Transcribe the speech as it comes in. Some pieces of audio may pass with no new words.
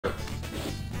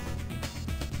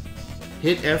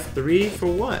Hit F3 for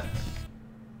what?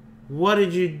 What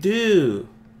did you do?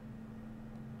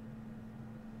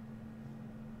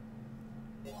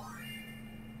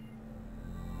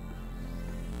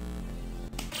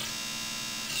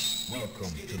 Welcome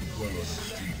to the world of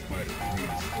Street Fighter 3.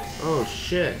 Oh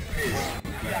shit.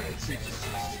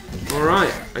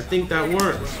 Alright, I think that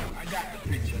works.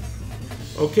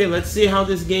 Okay, let's see how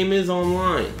this game is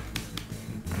online.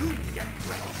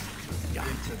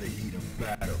 Into the heat of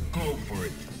battle. Go for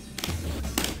it.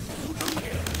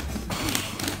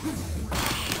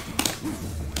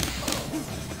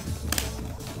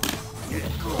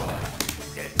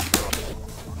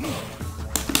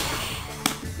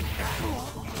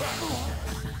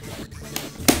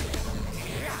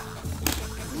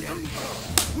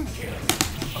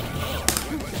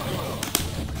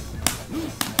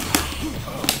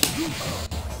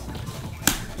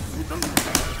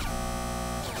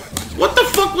 What the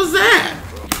fuck was that?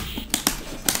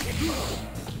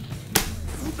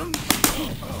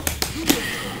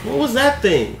 What was that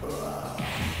thing?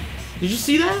 Did you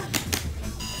see that?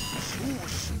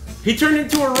 He turned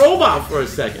into a robot for a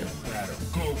second.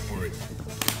 Go for it.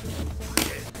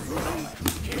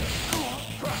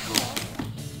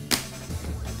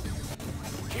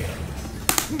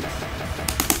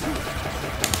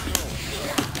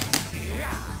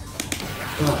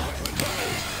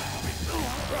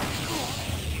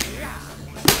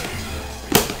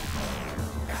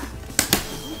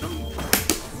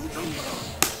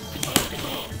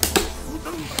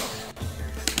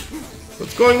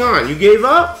 What's going on? You gave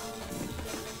up?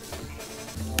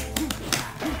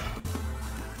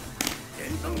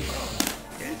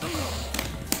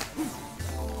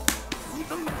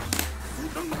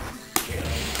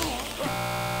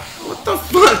 What the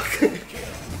fuck?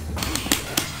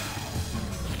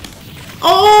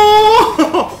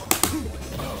 Oh!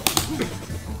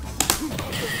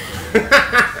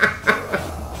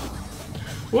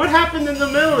 What happened in the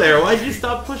middle there? Why'd you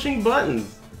stop pushing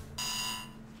buttons?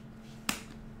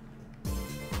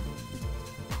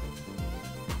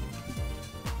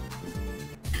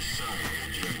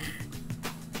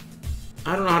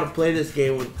 I don't know how to play this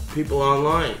game with people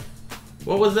online.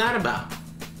 What was that about?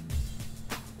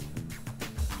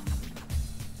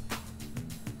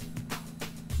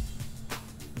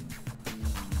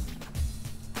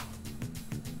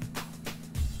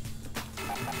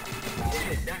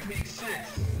 That makes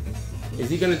sense. Is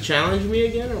he gonna challenge me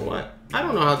again or what? I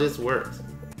don't know how this works.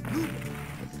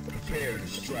 Prepare to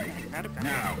strike.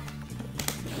 Now.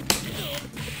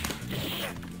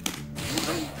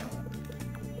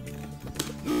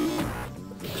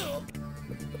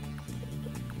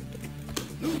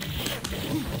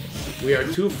 We are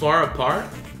too far apart?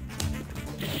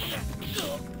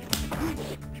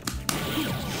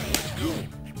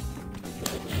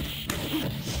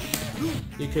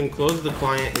 You can close the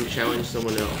client and challenge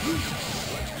someone else.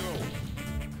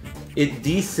 It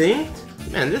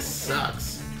desynced? Man, this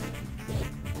sucks.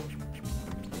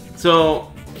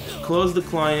 So, close the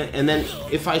client, and then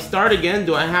if I start again,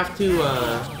 do I have to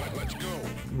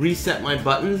reset my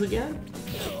buttons again?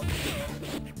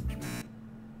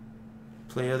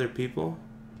 Play other people?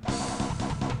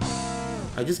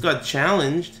 I just got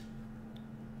challenged.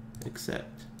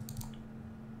 Accept.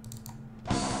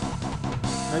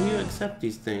 How do you accept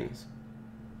these things?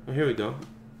 Oh, here we go.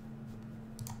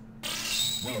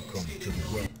 Welcome to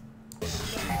the world.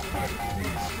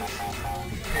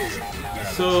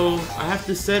 So, I have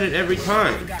to set it every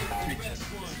time.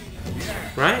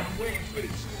 Right?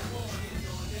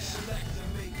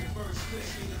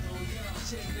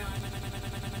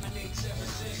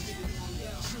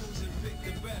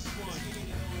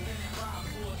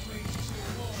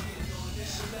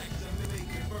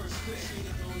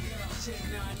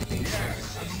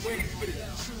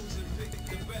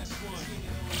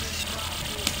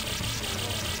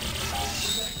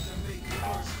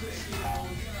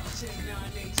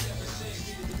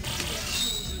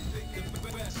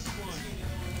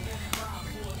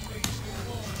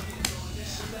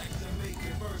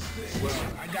 Well,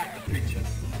 I got the picture.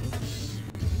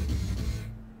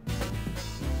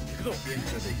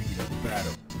 Into the heat of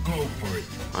battle. Go for it.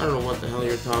 I don't know what the hell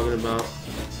you're talking about.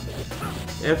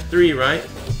 F3, right?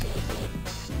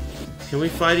 Can we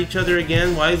fight each other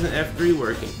again? Why isn't F3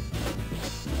 working?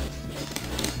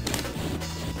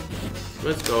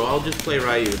 Let's go. I'll just play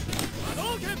Ryu.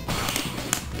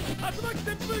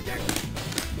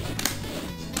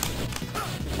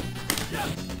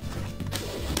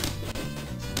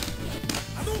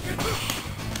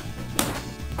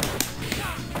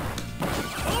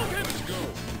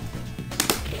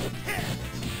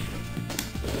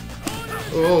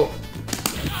 Oh.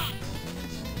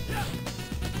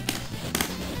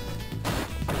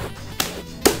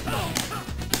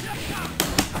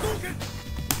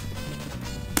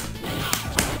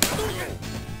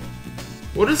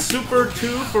 What is Super 2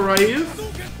 for Ryu?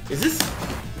 Is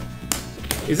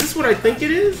this what I think it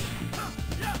is?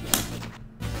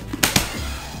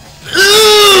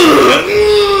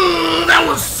 That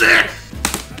was sick!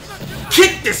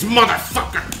 Kick this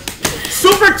motherfucker!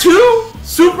 Super 2?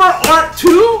 Super Art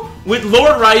 2? With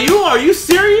Lord Ryu? Are you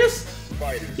serious?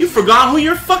 You forgot who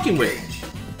you're fucking with.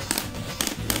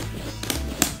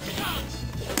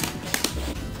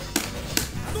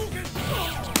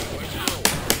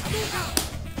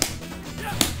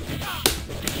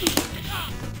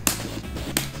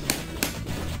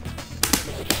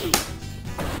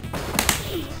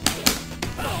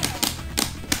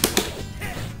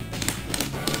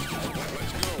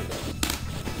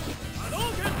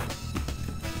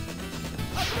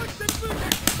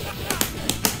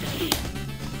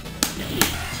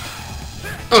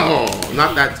 Oh,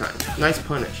 not that time. Nice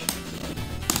punish.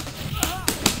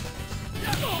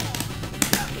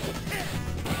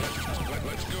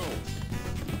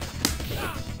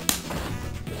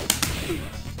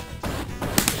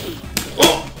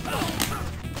 Oh!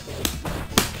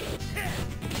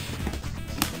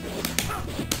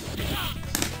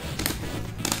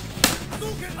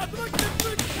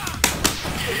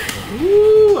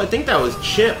 Ooh, I think that was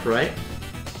Chip, right?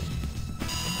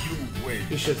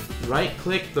 You should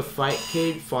right-click the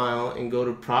Fightcade file and go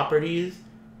to Properties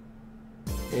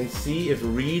and see if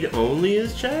Read Only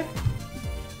is checked.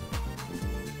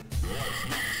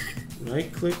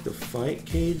 Right-click the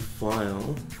Fightcade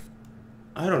file.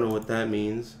 I don't know what that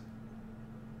means.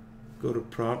 Go to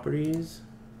Properties.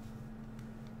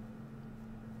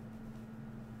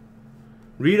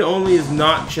 Read Only is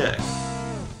not checked.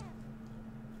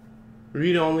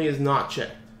 Read Only is not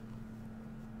checked.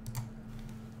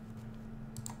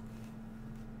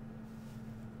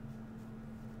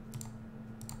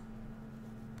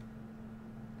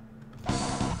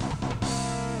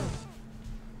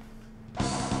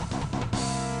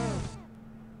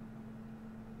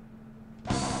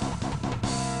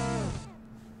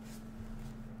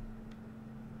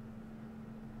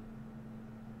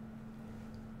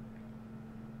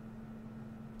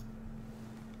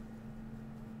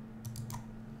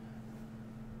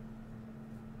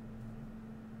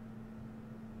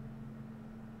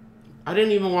 I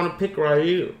didn't even want to pick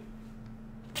Ryu.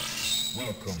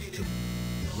 Welcome to the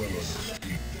well of the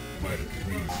street, Fighter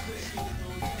 3.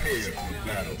 Prepare for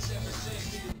battle.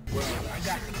 Well, I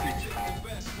got the picture.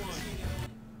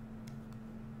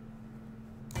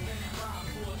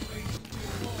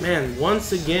 Man,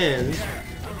 once again,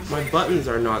 my buttons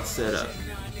are not set up.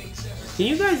 Can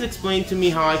you guys explain to me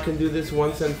how I can do this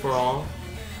once and for all?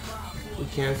 We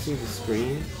can't see the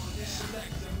screen.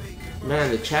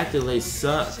 Man, the chat delay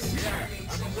sucks.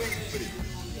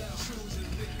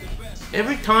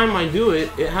 Every time I do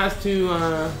it, it has to,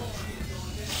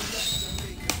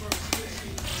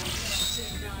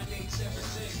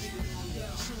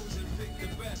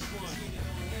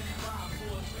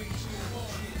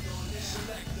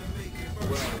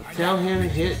 tell him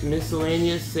hit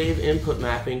miscellaneous save input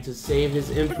mapping to save his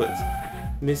inputs.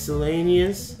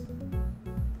 Miscellaneous.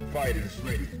 Fighters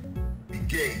ready.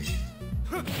 Engage.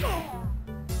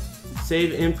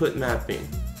 Save input mapping.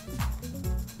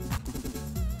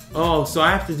 Oh, so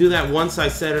I have to do that once I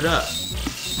set it up.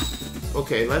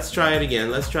 Okay, let's try it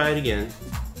again. Let's try it again.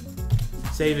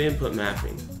 Save input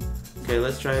mapping. Okay,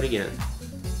 let's try it again.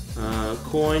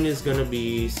 Coin is gonna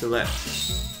be select.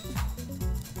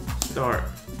 Start.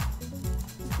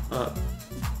 Up.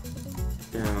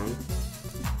 Down.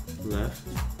 Left.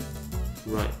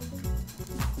 Right.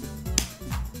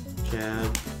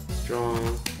 Jab.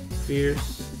 Strong.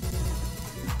 Fierce.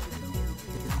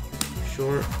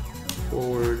 Short.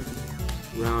 Forward.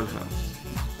 Roundhouse.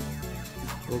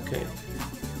 Okay.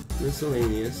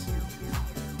 Miscellaneous.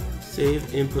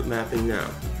 Save input mapping now.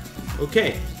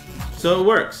 Okay. So it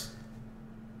works.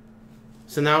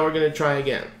 So now we're gonna try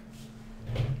again.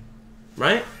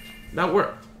 Right? That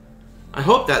worked. I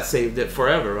hope that saved it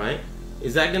forever, right?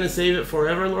 Is that gonna save it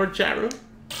forever, Lord Chatroom?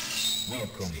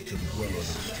 Welcome to the well of the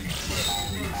street, Fighter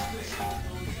 3.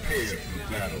 Prepare for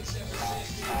battle.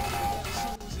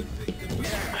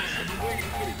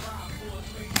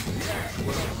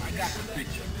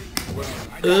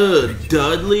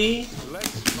 Dudley?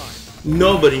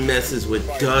 Nobody messes with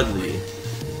Dudley.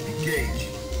 Engage.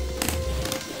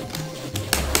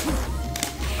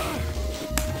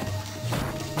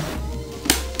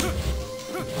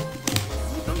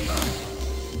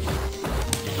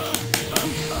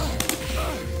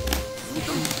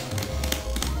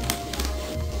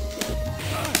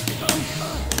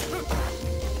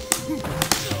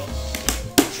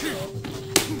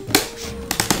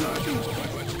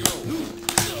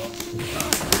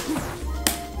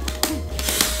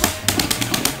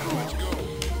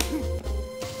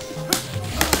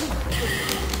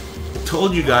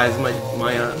 told you guys, my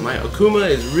Akuma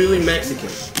is really Mexican.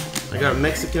 I got a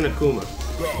Mexican Akuma.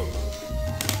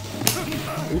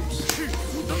 Oops.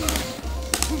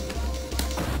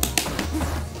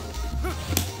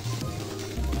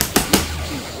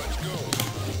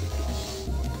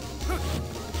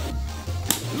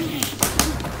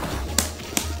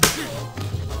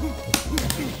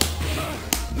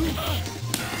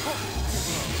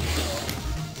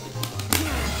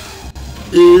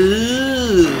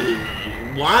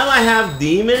 While I have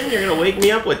demon, you're gonna wake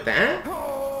me up with that?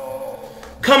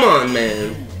 Come on,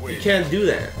 man. You can't do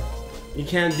that. You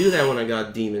can't do that when I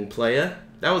got demon, playa.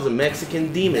 That was a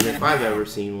Mexican demon if I've ever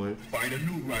seen one. Find a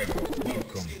new rival.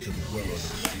 Welcome to the well of the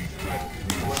street.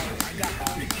 I got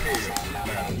the big picture.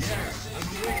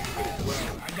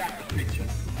 I got the picture.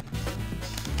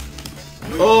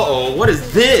 Uh-oh, what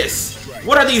is this?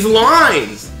 What are these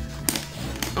lines?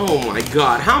 Oh my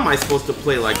god, how am I supposed to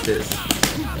play like this?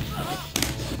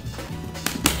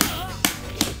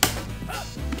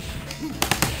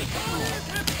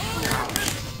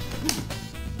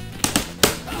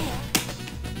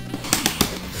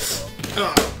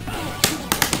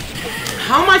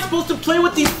 How am I supposed to play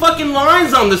with these fucking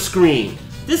lines on the screen?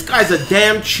 This guy's a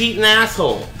damn cheating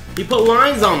asshole. He put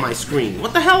lines on my screen.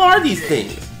 What the hell are these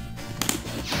things?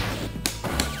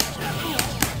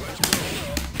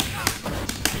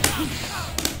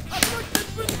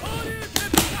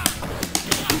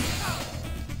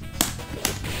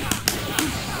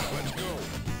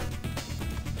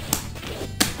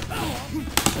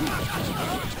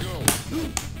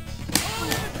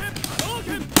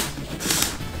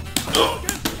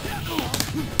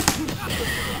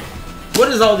 What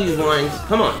is all these lines?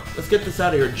 Come on, let's get this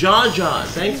out of here. Jaja,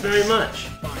 thanks very much.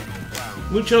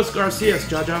 Muchos Garcias,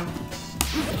 Jaja.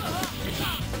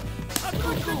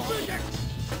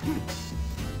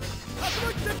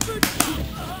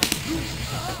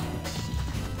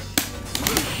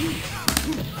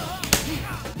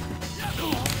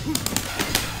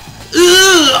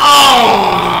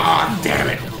 Oh, damn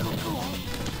it.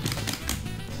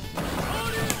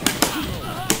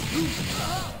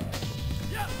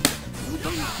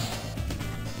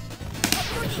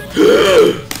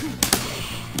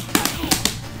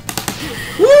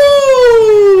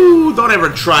 Woo! Don't ever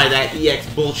try that EX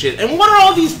bullshit. And what are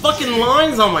all these fucking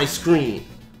lines on my screen?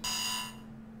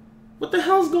 What the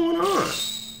hell's going on?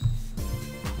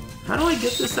 How do I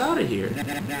get this out of here?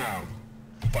 Now,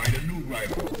 find a new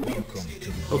rival. Welcome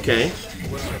to the okay.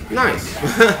 Nice.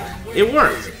 It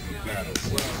worked.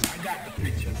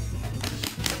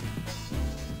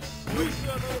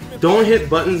 Don't hit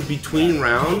buttons between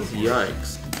rounds?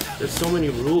 Yikes. There's so many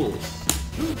rules.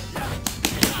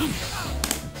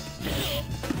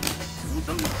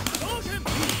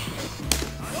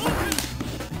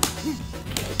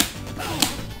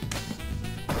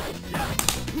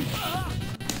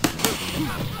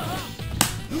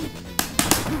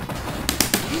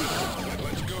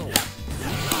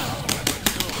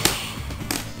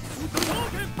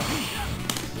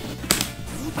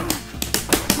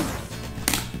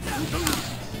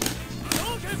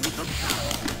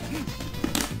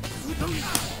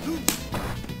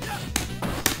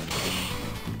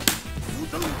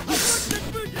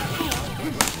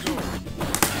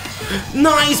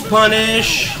 Nice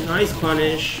punish! Nice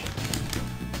punish.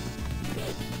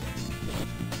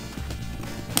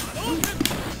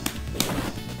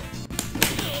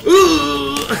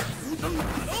 Ooh!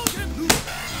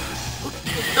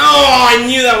 Oh, I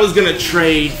knew that was gonna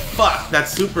trade. Fuck, that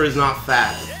super is not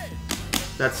fast.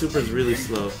 That super is really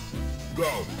slow.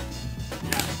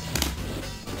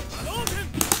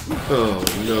 Oh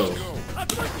no.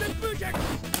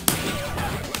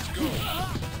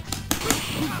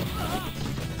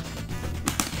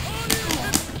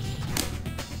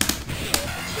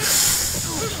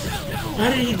 Why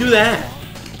did he do that?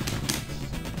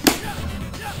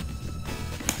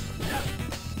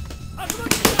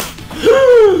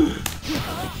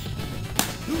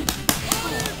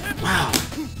 Wow.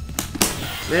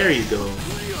 There you go.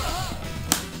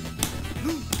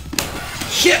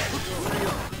 Shit!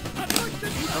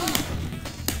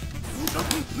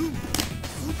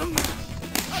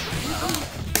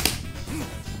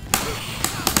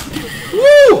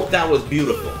 Woo! That was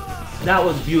beautiful. That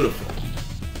was beautiful.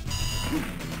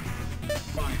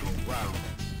 Final round.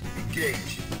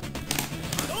 Engage.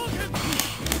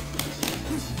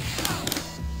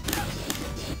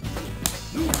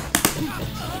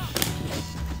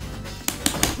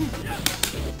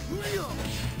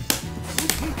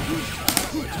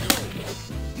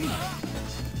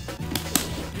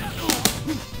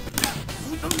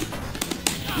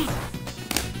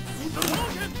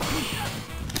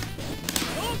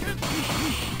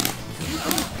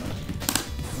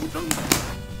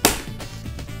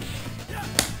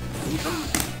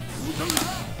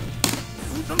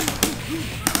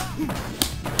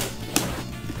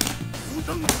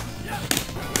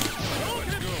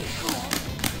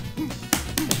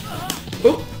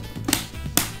 Oh.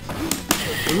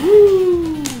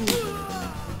 Ooh.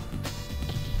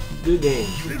 Good game.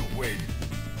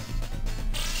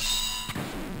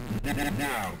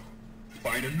 Now,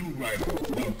 find a new rival.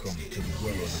 Welcome to the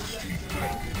Well on the Street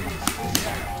Fight.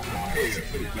 Prepare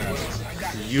for the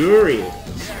battle. Yuri.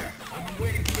 Yeah, I've been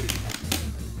waiting for this.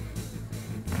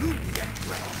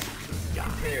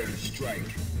 Prepare to strike.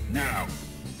 Now.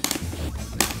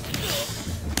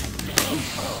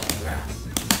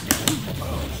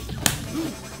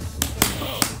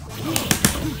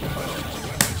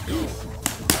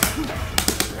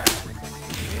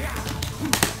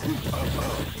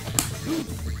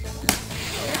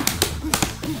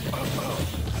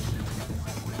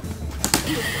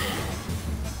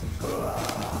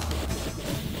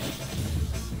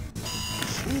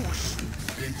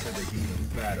 Into the heat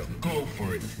of battle. Go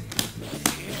for it.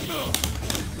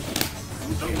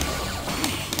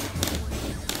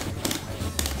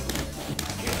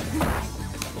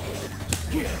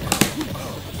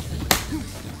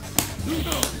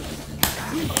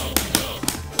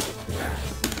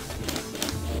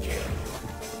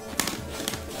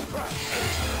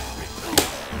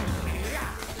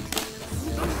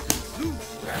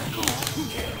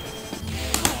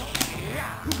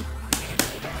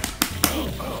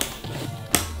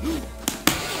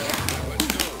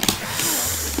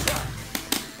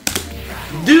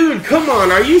 Dude, come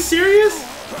on, are you serious?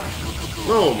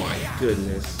 Oh my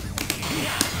goodness.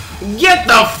 Get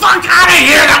the fuck out of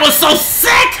here! That was so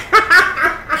sick!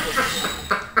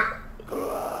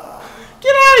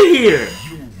 Get out of here!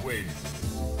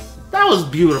 That was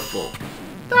beautiful.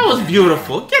 That was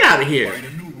beautiful. Get out of here.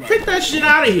 Take that shit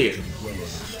out of here.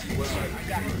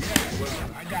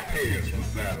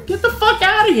 Get the fuck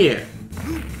out of here.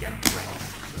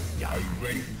 Are you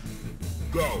ready?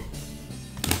 Go.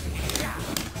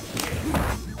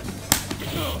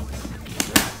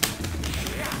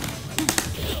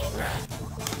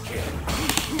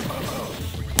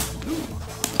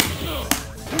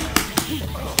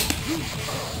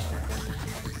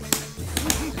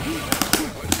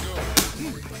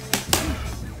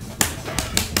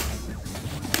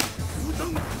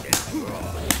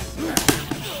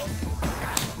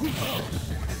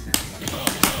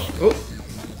 Oh.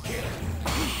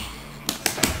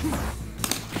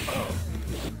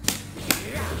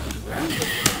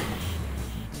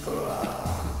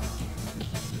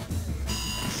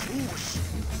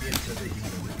 Into the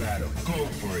heat of battle. Go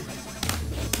for it.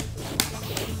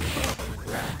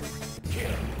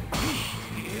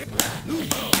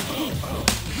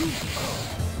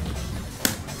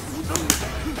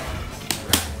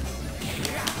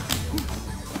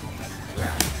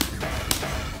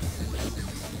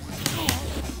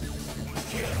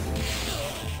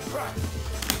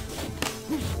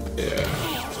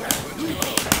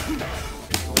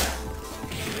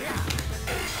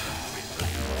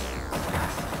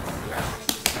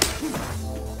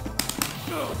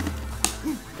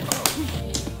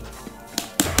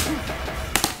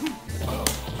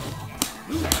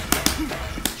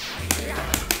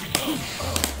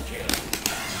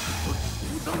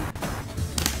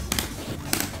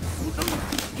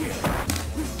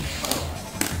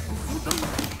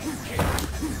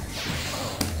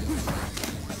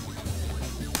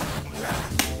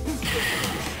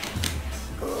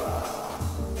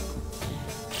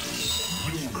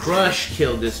 Crush,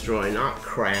 kill, destroy, not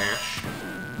crash.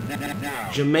 Now,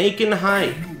 Jamaican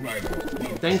Hype. new rival.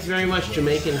 Thanks very much,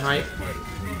 Jamaican Hype.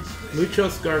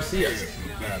 Muchos Garcia.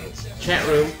 Chat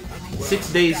room.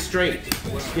 6 days straight.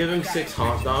 Give him 6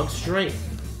 hot dogs straight.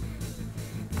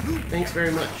 Thanks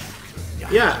very much.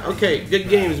 Yeah, okay, good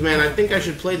games, man. I think I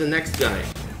should play the next guy.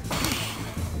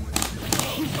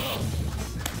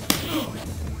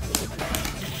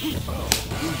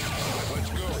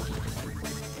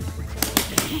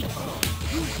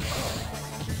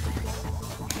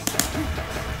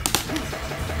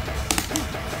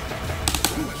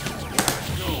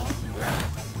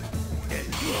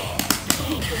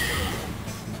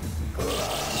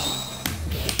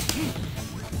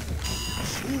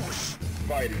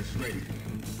 Fighters ready.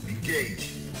 Engage.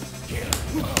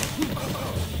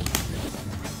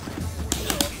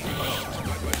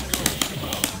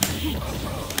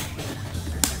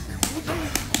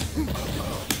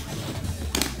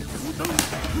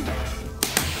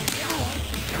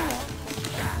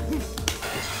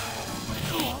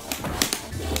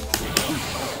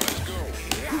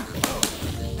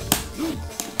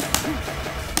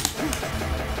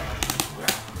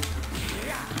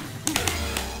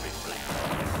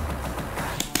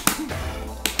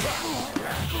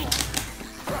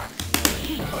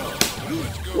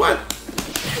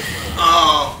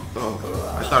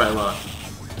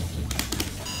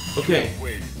 Okay.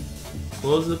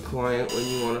 Close the client when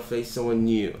you want to face someone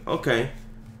new. Okay.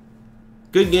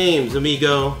 Good games,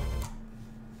 amigo.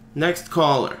 Next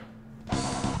caller.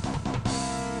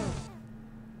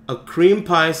 A cream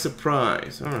pie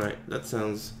surprise. Alright, that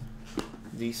sounds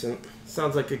decent.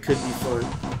 Sounds like it could be fun.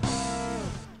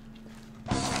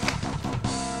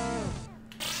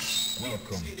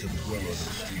 Welcome to the well of the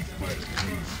street fighter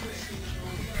queen.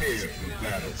 Prepare for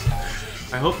battle.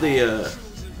 I hope they,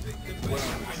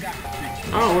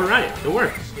 Oh, we're right. It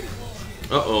worked.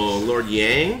 Uh-oh, Lord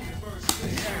Yang?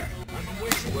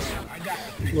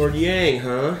 Lord Yang,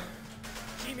 huh?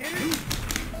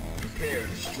 Prepare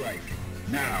to strike.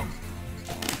 Now.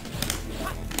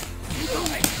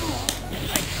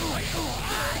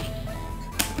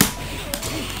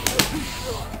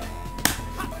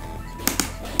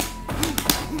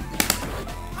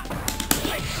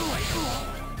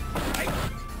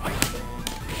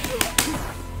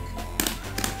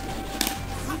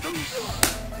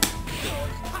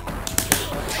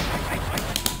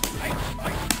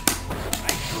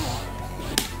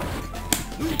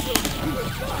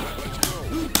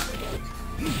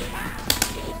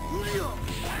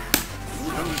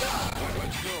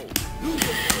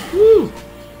 Woo!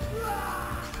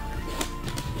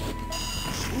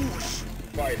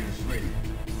 Fighters ready.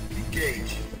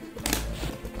 Engage.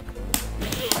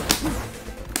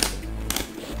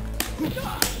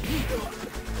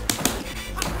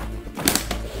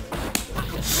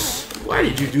 Why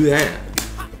did you do that?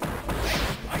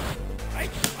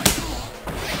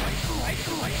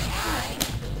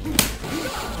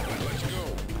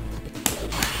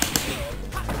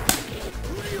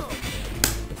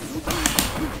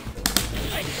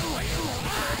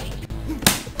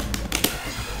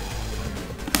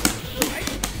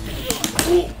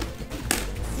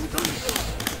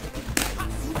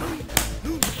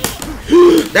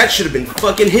 That should have been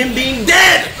fucking him being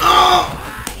dead! Oh!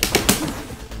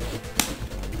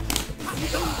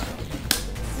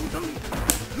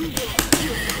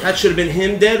 That should have been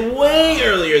him dead way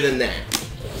earlier than that.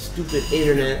 Stupid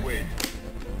internet.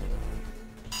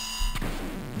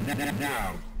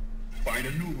 Now, find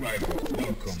a new rival.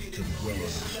 Welcome to the well of the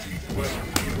street.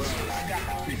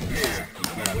 Prepare for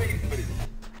battle.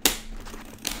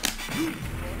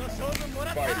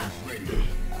 Fighters ready.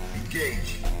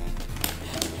 Engage.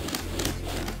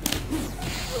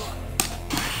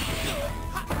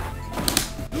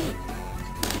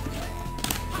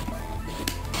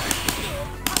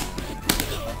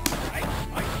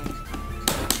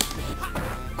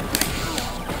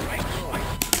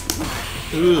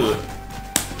 Ugh.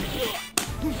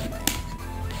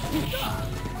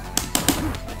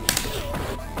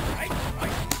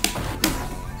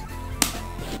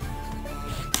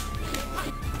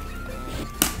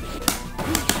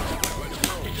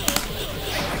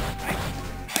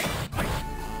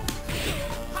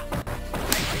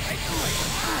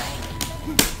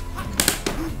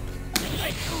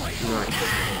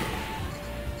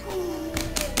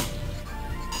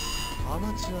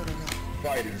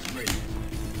 Fighters ready.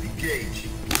 Engage.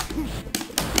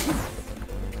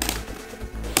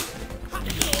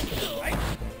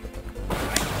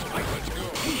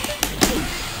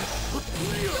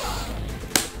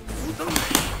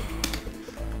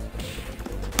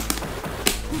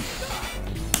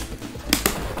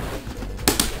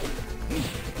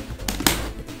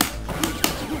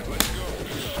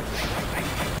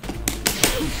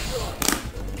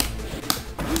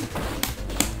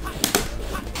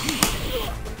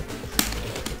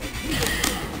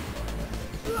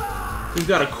 We've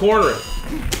got a corner.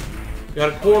 Got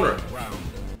a corner. Round.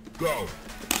 Go.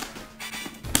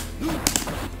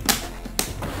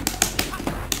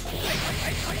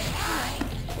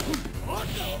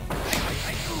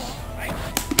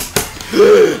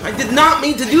 I did not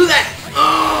mean to do that!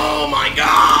 Oh my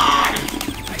god!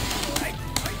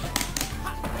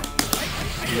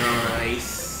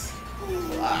 Nice.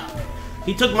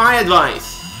 He took my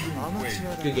advice.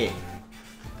 Good game.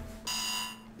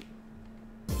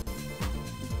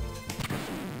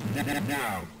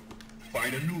 Now,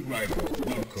 find a new rival.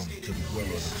 Welcome to the well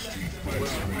of the street. Prepare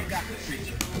for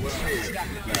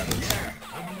battle.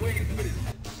 I've been waiting for this.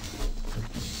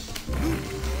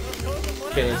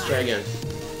 Okay, let's try again.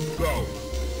 Go.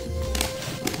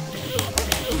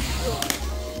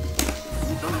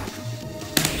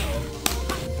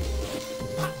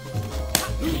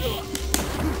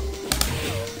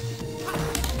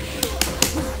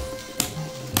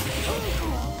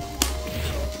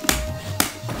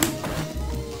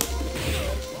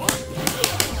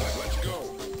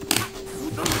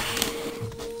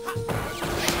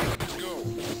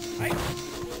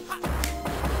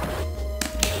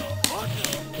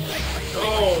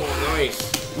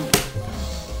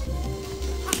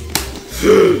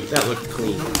 That looked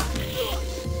clean.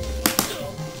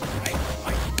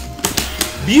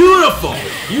 Beautiful!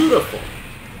 Beautiful!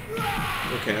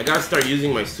 Okay, I gotta start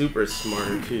using my super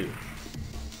smarter too.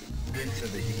 Into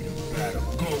the heat of battle.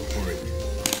 Go for it.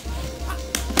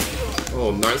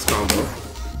 Oh, nice combo.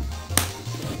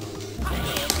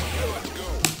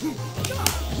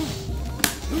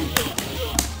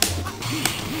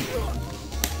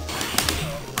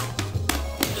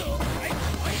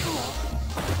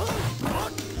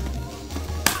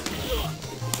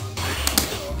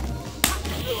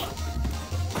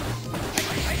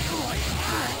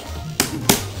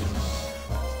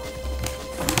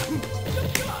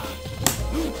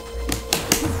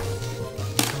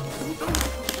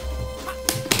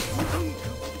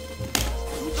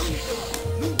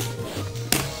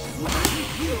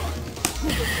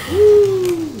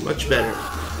 Much better.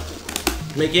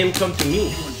 Make him come to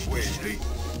me.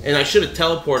 And I should have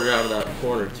teleported out of that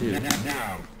corner too.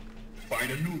 Now,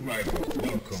 find a new rival.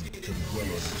 Welcome to Well on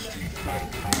the Street Fight.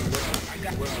 I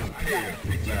got prepared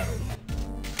for battle.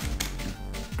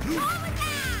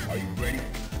 Are you ready?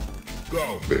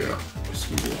 Go. Yeah.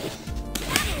 Excuse me.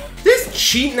 This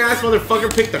cheating ass motherfucker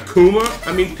picked the Kuma.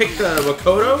 I mean, picked the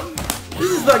Makoto.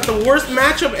 This is like the worst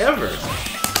matchup ever.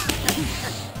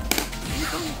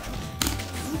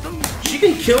 She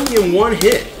can kill me in one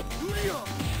hit.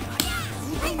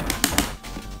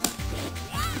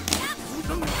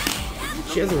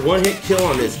 She has a one-hit kill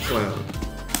on this clown.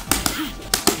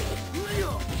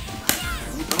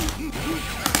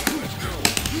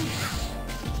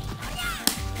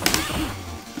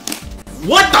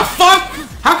 What the fuck?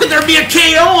 How could there be a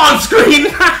KO on screen?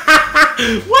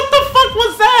 What the fuck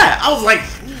was that? I was like,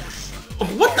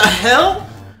 what the hell?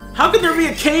 How could there be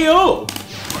a KO?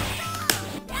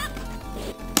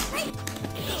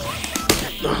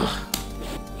 Ugh.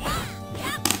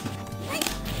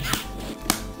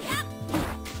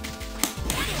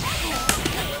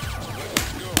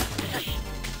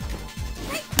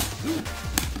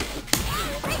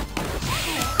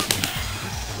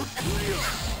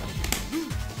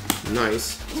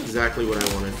 Nice. That's exactly what I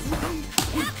wanted.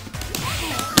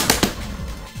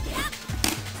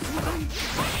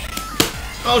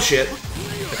 Oh shit. I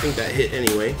think that hit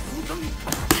anyway.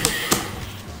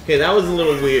 Okay, that was a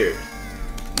little weird.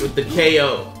 With the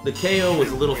KO. The KO was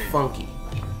a little funky.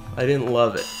 I didn't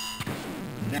love it.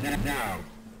 Now,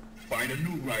 find a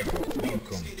new rival.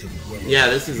 Welcome to Well. Yeah,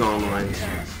 this is online.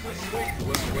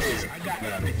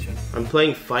 I'm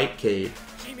playing Fightcade.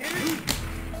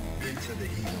 Into the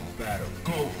heat of battle.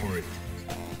 Go for it.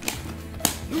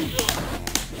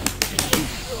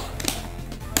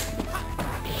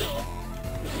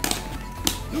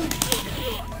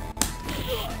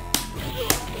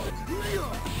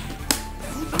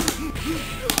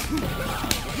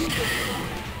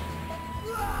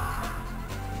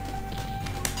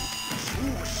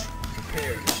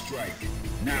 Prepare to strike.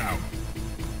 Now.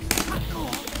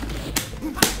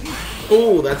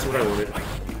 Oh, that's what I wanted.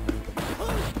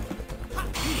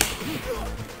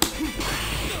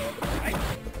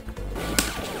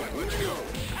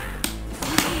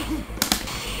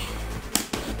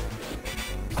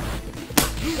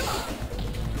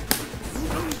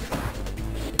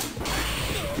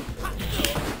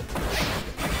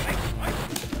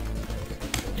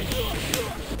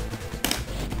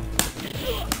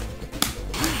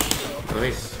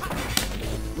 Nice.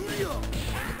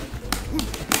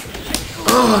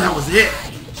 Oh, that was it.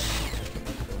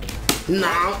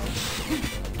 No.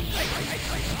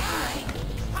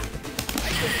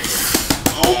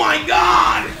 Oh my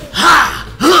god!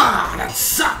 Ha! Ha! That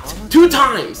sucked! 2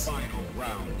 times! Final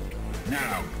round.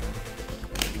 Now.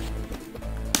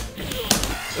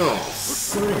 Oh,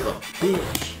 son of a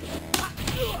bitch.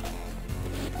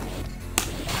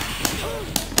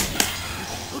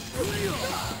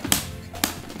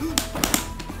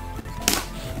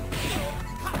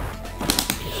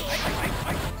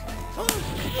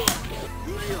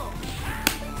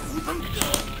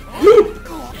 Woo!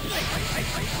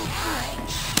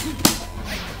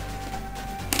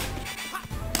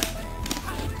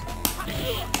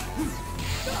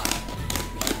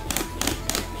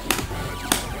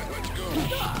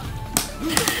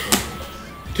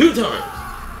 2 times.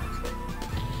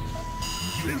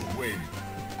 You win.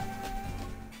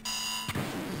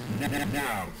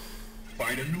 Now,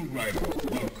 find a new rival.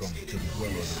 Welcome to Well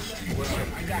on the Street.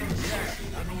 I got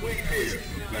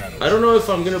I don't know if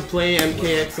I'm gonna play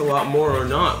MKX a lot more or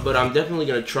not, but I'm definitely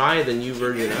gonna try the new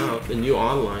version out, the new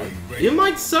online. It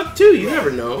might suck too, you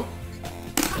never know.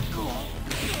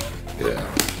 Yeah.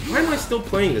 Why am I still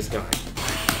playing this guy?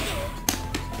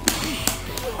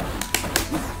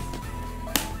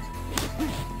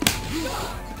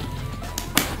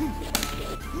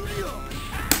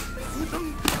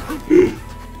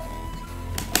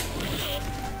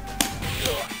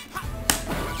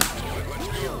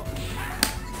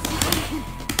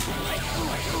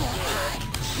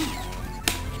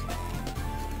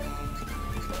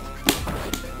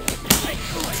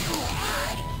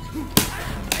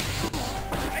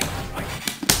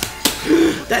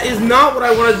 That is not what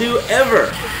I want to do ever.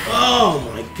 Oh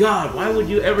my god, why would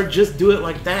you ever just do it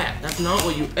like that? That's not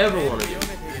what you ever want to do.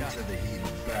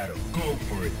 Go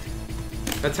for it.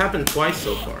 That's happened twice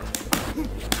so far.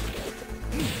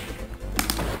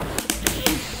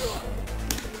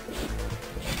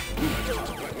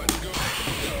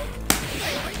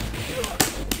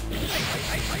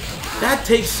 That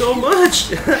takes so much!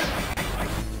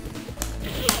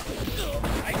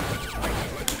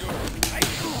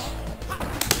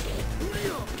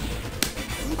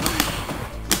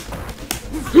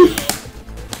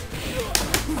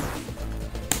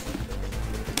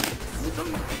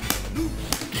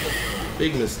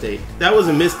 Big mistake. That was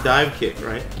a missed dive kick,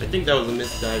 right? I think that was a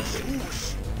missed dive kick.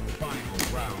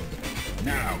 Final round.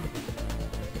 Now.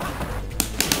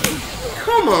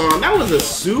 Come on, that was a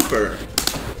super.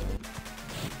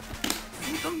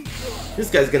 This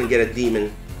guy's gonna get a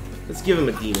demon. Let's give him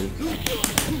a demon.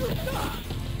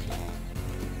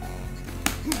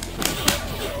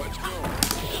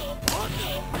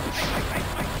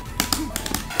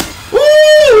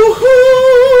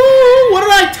 Woo-hoo! What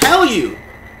did I tell you?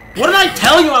 What did I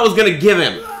tell you I was gonna give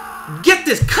him? Get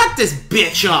this, cut this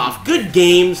bitch off. Good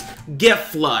games, get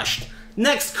flushed.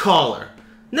 Next caller.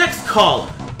 Next caller.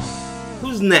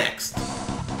 Who's next?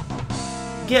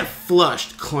 Get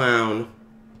flushed, clown.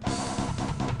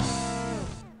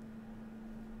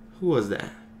 Who was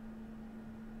that?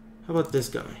 How about this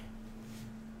guy?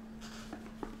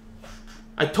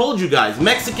 I told you guys,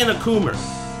 Mexican Akumer.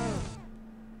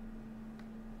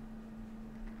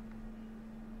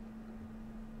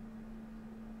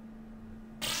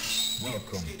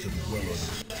 Welcome to the well of the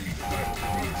street fight.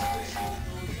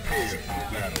 Prepare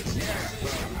for battle.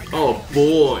 Oh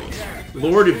boy.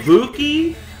 Lord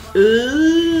Ibuki?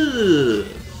 Ooh.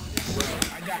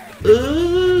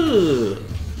 Ooh.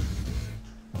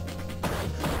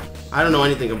 I don't know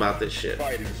anything about this shit.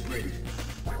 I'm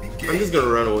just gonna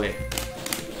run away.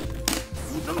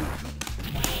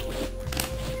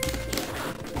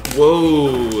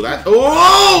 Whoa, that.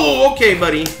 Oh, okay,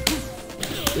 buddy.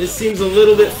 This seems a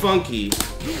little bit funky.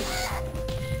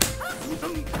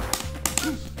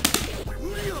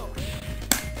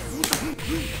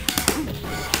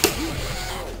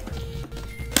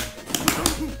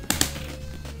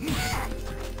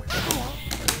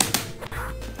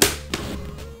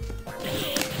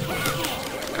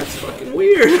 That's fucking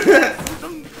weird.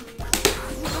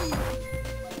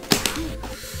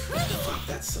 Fuck,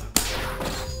 that sucks.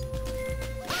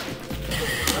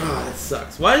 Ah, that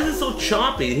sucks. Why is it so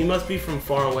choppy? He must be from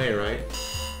far away, right?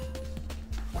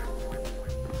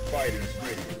 Fighters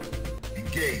ready.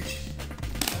 Engage.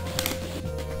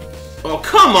 Oh,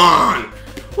 come on!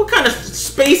 What kind of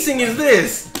spacing is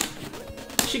this?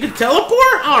 She could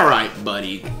teleport? Alright,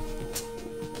 buddy.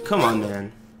 Come on,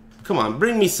 man. Come on,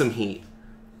 bring me some heat.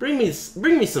 Bring me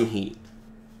some heat.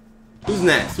 Who's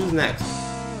next? Who's next?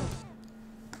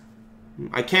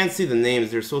 I can't see the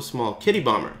names, they're so small. Kitty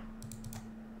Bomber.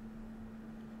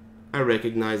 I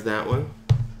recognize that one.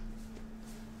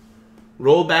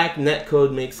 Rollback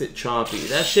netcode makes it choppy.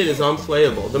 That shit is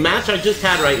unplayable. The match I just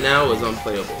had right now is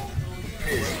unplayable.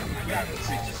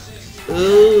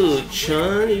 Ooh,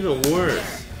 Chun, even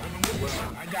worse.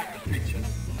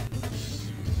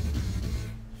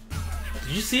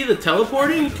 Did you see the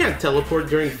teleporting? You can't teleport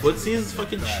during footsies. It's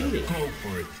fucking cheating.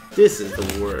 This is the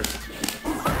worst.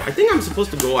 I think I'm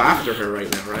supposed to go after her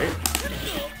right now, right?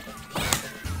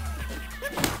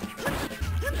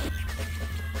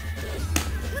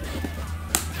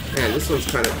 Man, this one's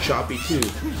kind of choppy too.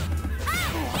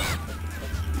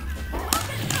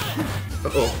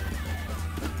 Uh-oh.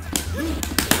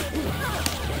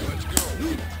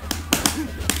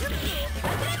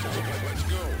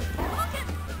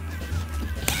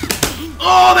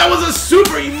 Oh, that was a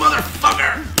super, you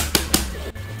motherfucker!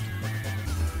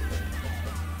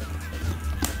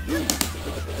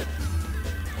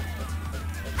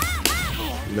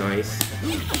 Nice.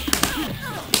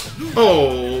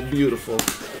 Oh, beautiful.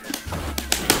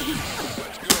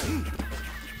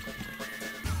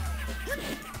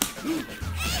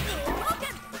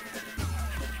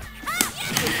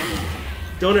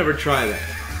 Don't ever try that.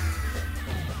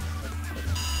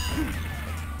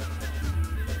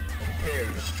 Prepare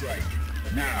to strike.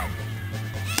 Now.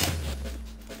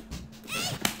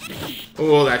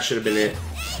 Oh, that should have been it.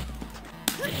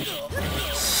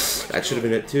 That should have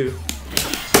been it too.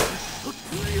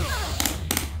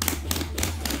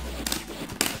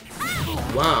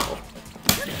 Wow.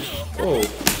 Oh,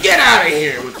 get out of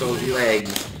here with those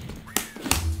legs.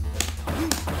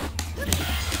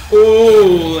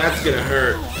 Oh, that's gonna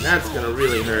hurt. That's gonna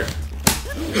really hurt.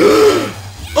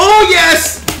 Oh,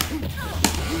 yes!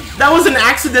 That was an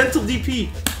accidental DP.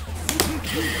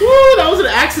 Woo, that was an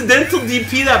accidental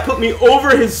DP that put me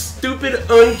over his stupid,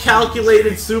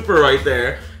 uncalculated super right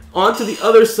there. Onto the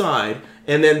other side.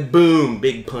 And then boom,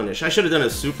 big punish. I should have done a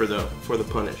super though for the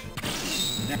punish.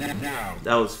 Now,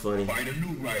 that was funny. Find a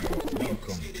new rival.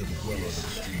 Welcome to the Well of the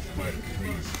Street Fighter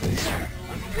 3. Prepare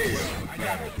for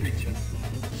battle, picture.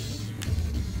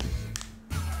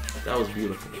 That was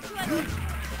beautiful.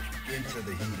 Into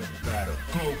the heat of battle.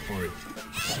 Go for it.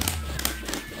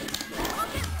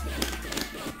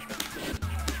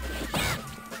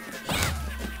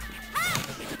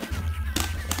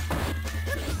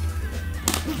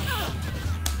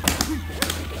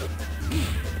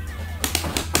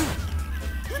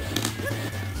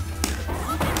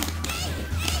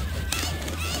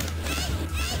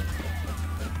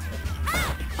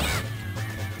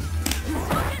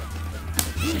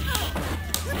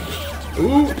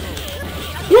 Ooh!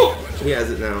 Woo! He has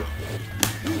it now.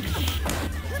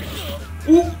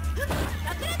 Ooh!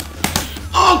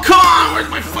 Oh, come on! Where's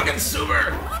my fucking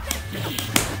super?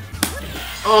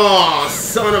 Oh,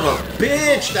 son of a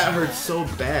bitch! That hurts so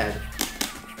bad.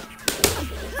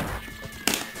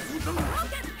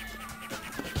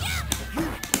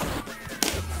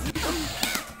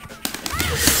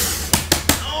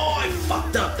 Oh, I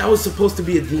fucked up. That was supposed to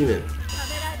be a demon.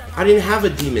 I didn't have a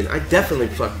demon. I definitely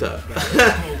fucked up.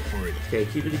 Okay,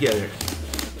 keep it together.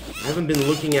 I haven't been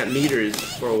looking at meters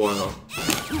for a while.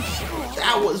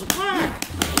 That was whack.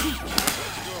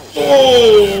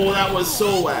 Oh, that was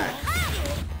so whack.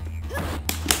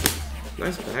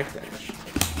 Nice backdash.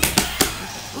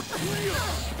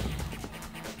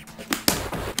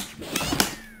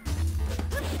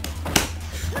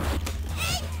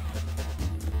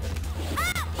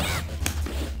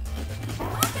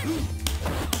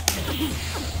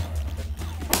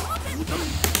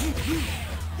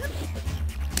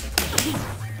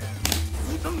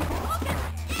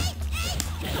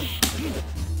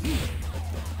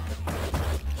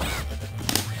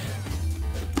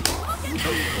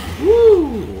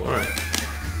 Woo! Alright.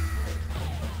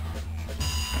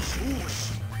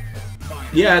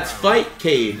 Yeah, it's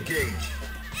Fightcade.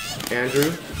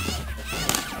 Andrew.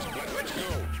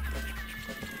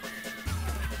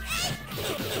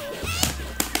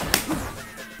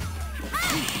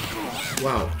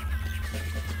 Wow.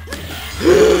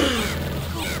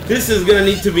 This is gonna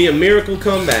need to be a miracle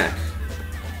comeback.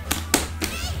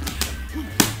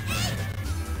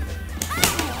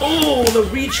 Oh, the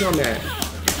reach on that.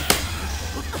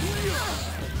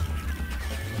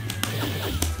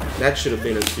 That should have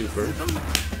been a super.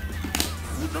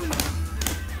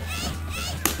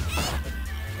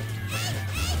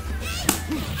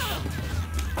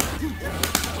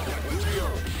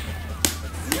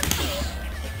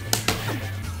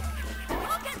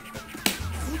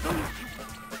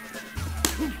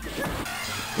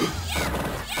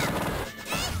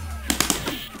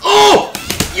 Oh!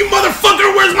 You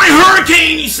motherfucker, where's my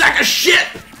hurricane, you sack of shit?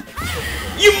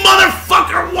 You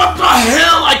motherfucker, what the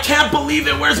hell? I can't believe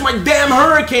it. Where's my damn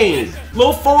hurricane?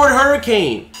 Low forward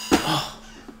hurricane. Oh.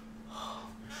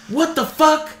 What the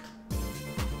fuck?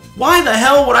 Why the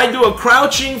hell would I do a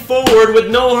crouching forward with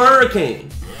no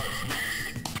hurricane?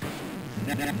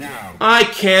 I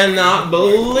cannot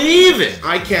believe it.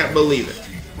 I can't believe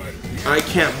it. I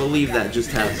can't believe that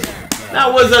just happened.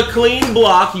 That was a clean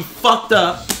block. He fucked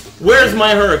up. Where's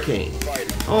my hurricane?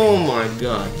 Oh my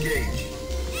god.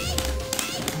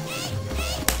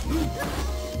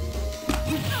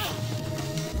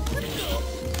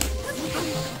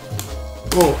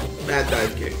 Oh, bad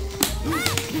dive kick.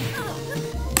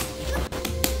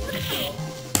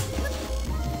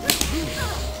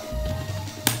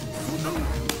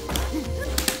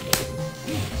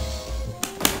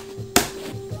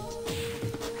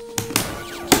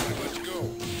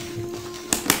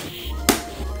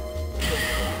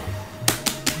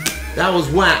 That was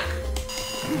whack.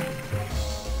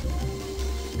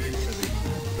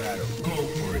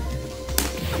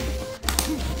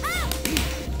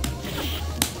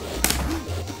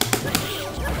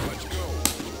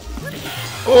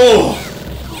 Oh!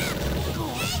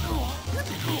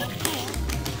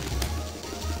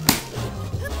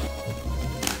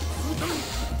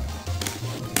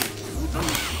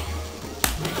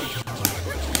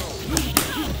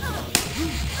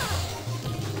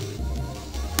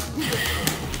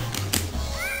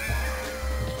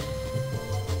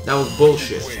 That was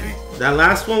bullshit. That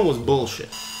last one was bullshit.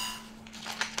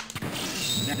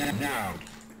 Now,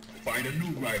 find a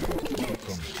new rival.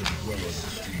 Welcome to the Well of the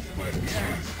Street Fighter 3.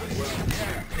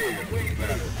 Prepare for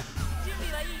battle.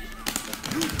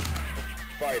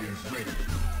 Fighters ready.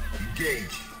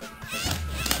 Engage.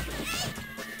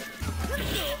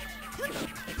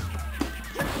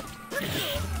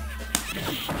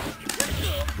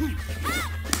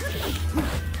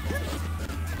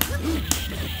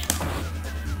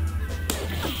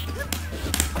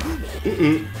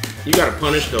 You gotta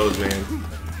punish those, man.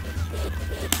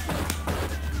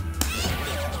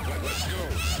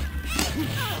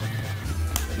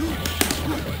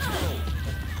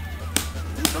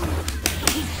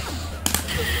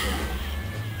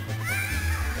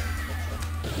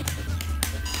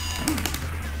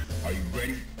 Are you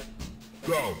ready?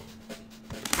 Go!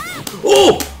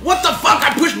 Oh! What the fuck?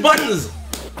 I pushed buttons!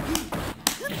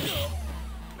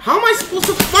 How am I supposed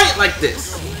to fight like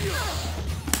this?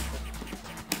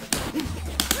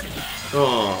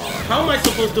 Oh, how am I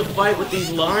supposed to fight with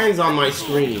these lines on my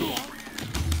screen?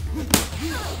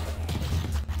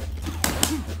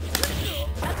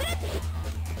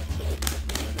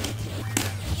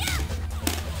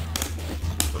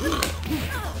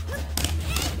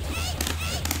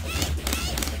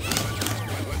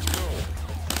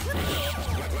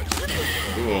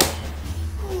 Oh.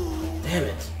 Damn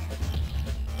it.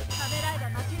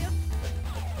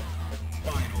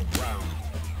 Final round.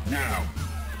 Now.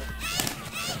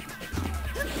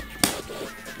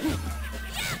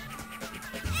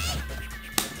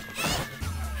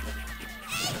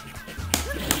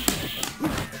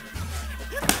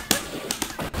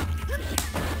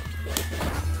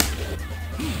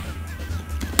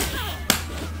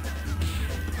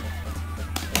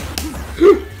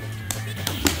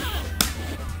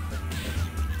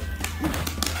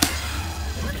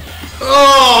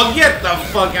 Oh, get the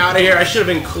fuck out of here. I should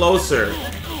have been closer.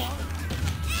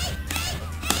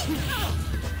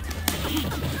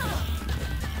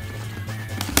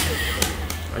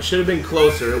 I should have been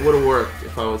closer. It would have worked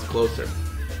if I was closer.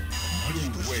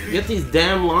 Get these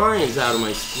damn lines out of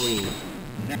my screen.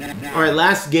 Alright,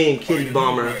 last game, Kitty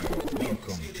Bomber.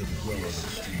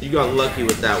 You got lucky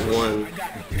with that one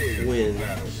win.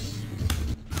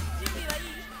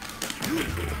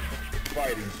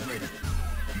 Fighters ready.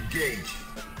 Engage.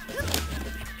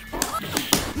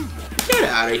 Get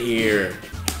out of here.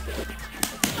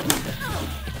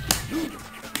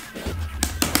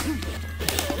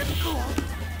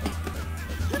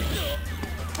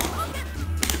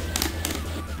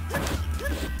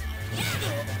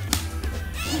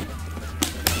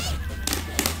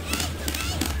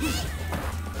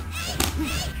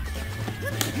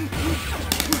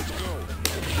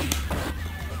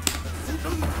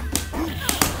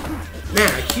 Man,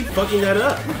 I keep fucking that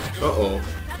up. Uh-oh.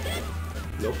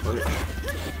 No punish.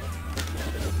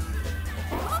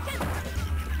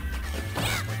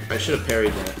 I should have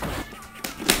parried that.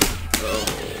 Oh.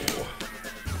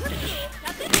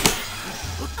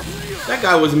 That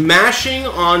guy was mashing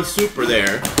on super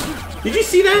there. Did you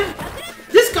see that?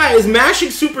 This guy is mashing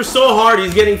super so hard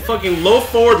he's getting fucking low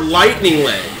forward lightning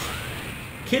legs.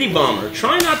 Kitty Bomber,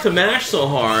 try not to mash so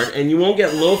hard and you won't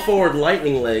get low forward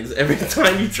lightning legs every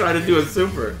time you try to do a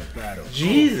super.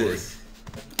 Jesus.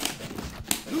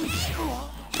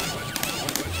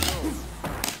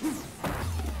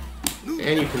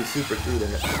 And you can super through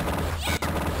that.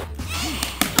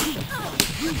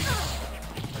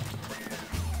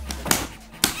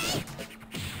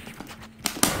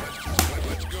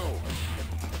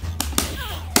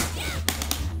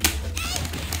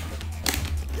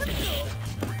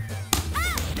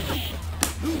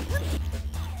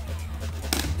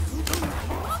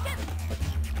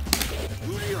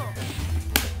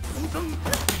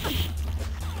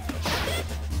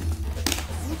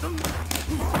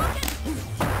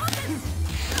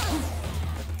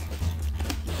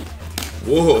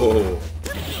 Whoa.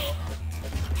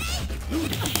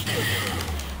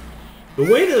 The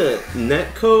way the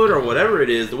netcode or whatever it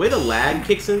is, the way the lag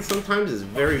kicks in sometimes is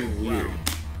very weird.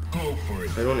 Go for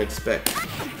it. I don't expect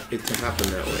it to happen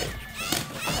that way.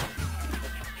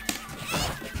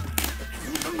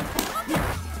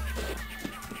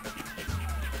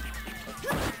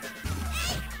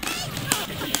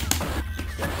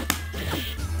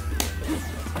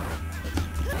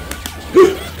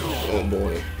 Oh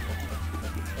boy.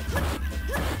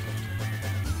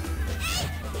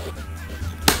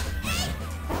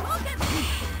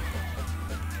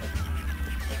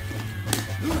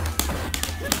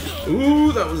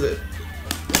 Ooh, that was it.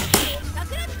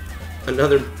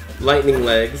 Another lightning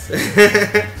legs. Again,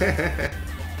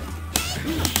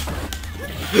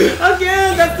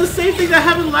 that's the same thing that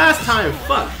happened last time.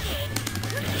 Fuck.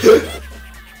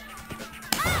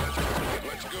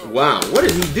 Wow, what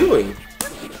is he doing?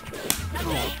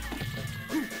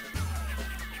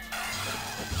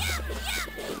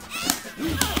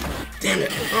 Damn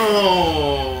it. Oh.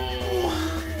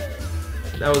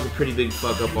 That was a pretty big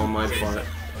fuck up on my part.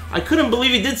 I couldn't believe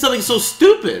he did something so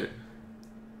stupid.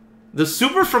 The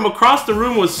super from across the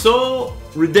room was so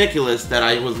ridiculous that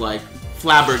I was like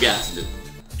flabbergasted.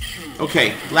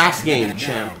 Okay, last game,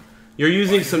 champ. You're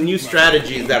using some new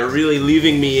strategies that are really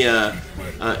leaving me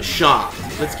shocked.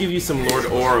 Let's give you some Lord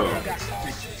Oro.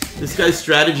 This guy's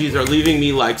strategies are leaving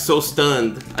me like so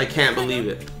stunned. I can't believe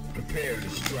it.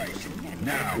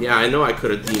 Yeah, I know I could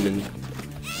have demoned.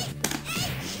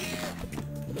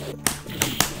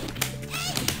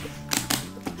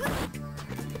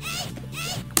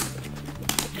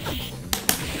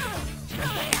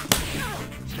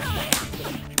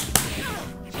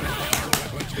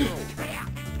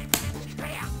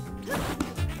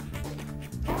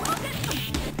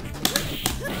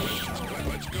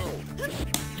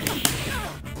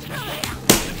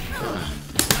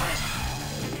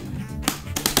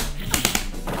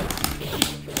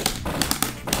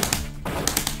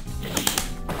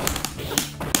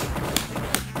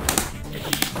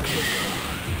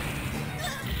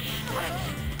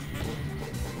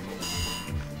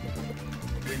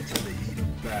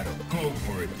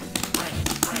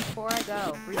 Before I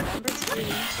go, remember to leave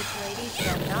it's ladies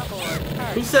and not bored.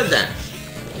 Who said that?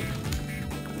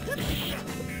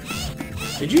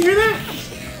 Did you hear that?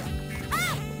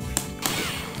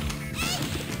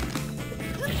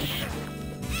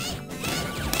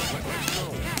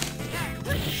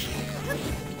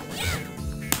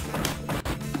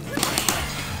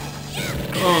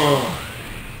 Oh.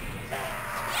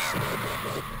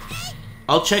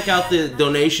 I'll check out the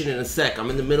donation in a sec. I'm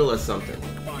in the middle of something.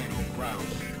 Final round.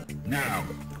 Now.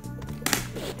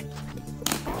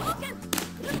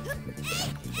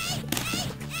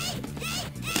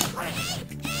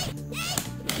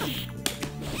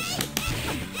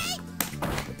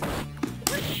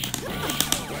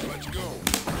 Let's go.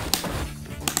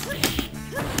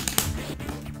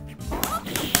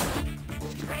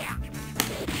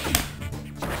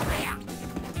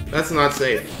 That's not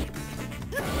safe.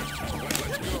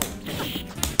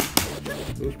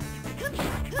 Oop.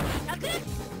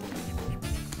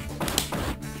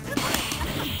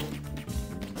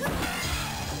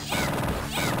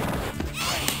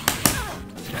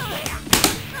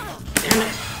 Damn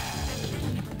it.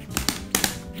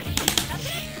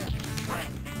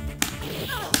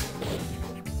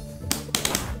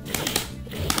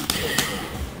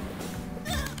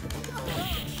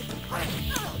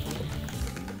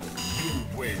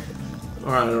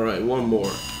 Alright, one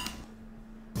more.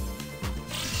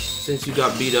 Since you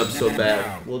got beat up so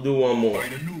bad, we'll do one more.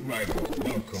 Welcome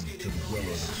to the well of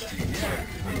the street.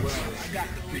 I got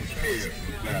to prepare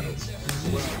for battle.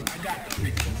 I got to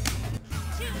prepare.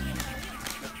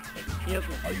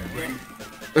 Are you ready?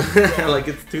 Like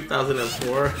it's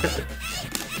 2004.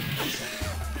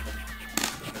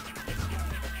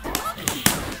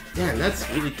 Damn, that's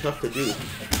really tough to do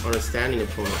on a standing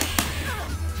opponent.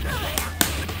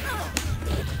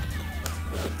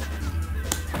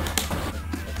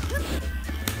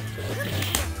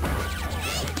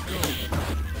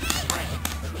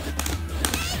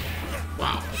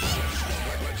 Wow.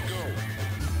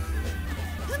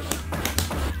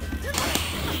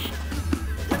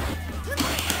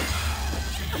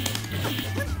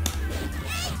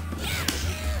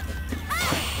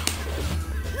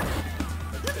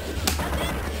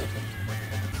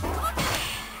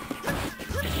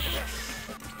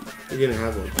 He didn't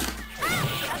have one.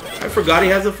 I forgot he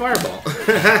has a fireball.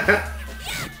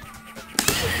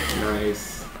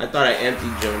 Nice. I thought I empty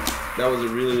jumped. That was a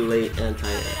really late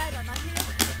anti-air.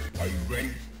 Are you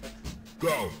ready?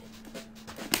 Go!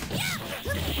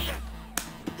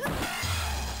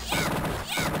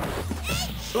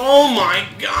 Oh my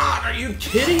god, are you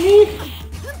kidding me?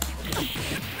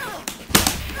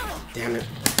 Damn it.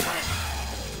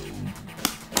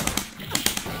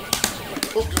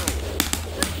 Oh.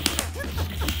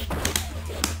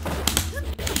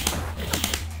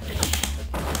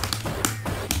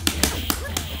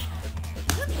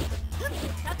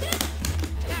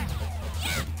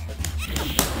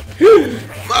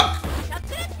 Fuck!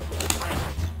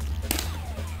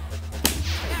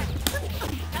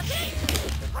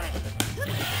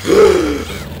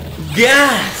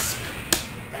 Gasp!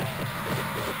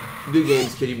 Good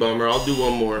games, Kitty Bomber. I'll do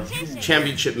one more.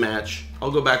 Championship match.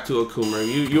 I'll go back to Akuma.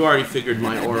 You already figured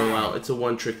my Oro out. It's a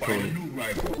one-trick pony.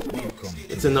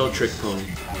 It's a no-trick pony.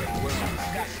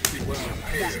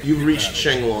 You've reached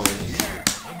Shenglong.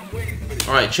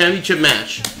 Alright, championship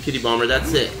match, Kitty Bomber.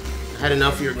 That's it. I had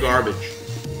enough of your garbage.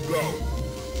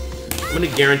 I'm gonna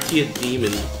guarantee a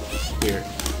demon here.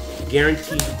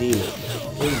 Guaranteed demon.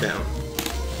 Inbound.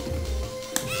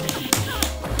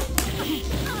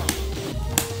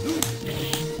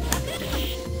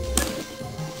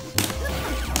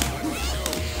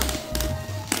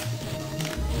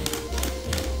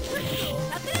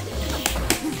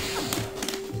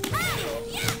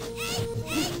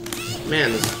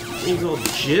 Man, this thing's all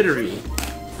jittery.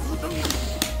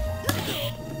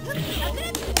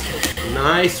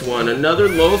 Nice one. Another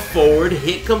low forward,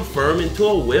 hit confirm into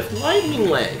a whiff lightning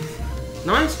leg.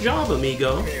 Nice job,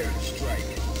 amigo.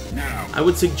 I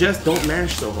would suggest don't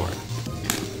mash so hard.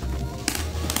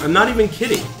 I'm not even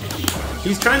kidding.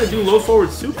 He's trying to do low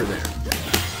forward super there.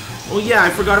 Oh yeah,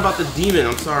 I forgot about the demon.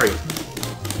 I'm sorry.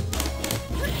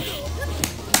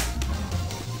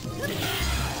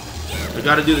 I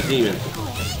gotta do the demon.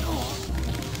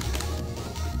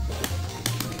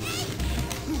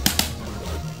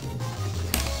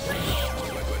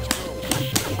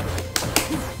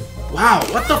 Wow,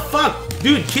 what the fuck?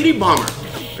 Dude, Kitty Bomber.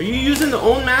 Are you using the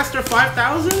Own Master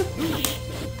 5000?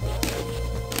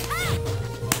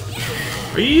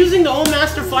 Are you using the Own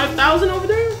Master 5000 over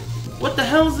there? What the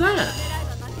hell is that?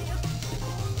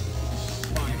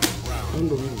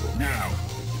 Unbelievable. Now.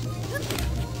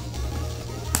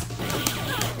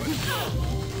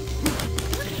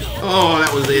 Oh,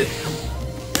 that was it.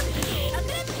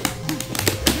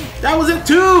 That was it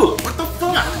too! What the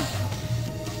fuck?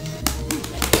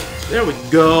 There we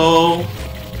go.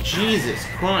 Jesus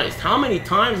Christ. How many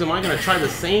times am I gonna try the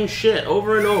same shit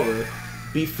over and over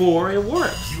before it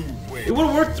works? It would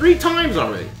have worked 3 times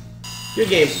already. Good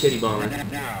games, Kitty Bomber.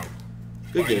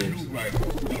 Good games.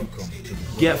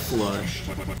 Get flushed.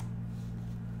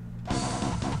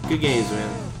 Good games,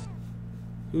 man.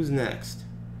 Who's next?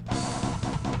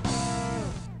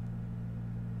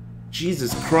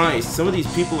 Jesus Christ, some of these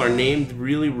people are named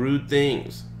really rude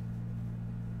things.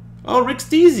 Oh, Rick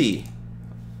Steezy.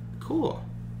 Cool.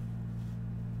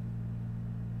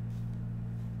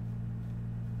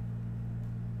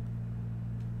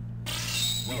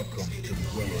 Welcome to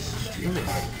the Street.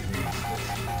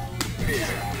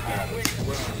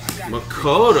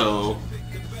 Makoto.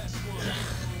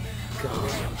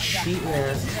 God, cheap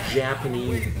ass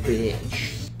Japanese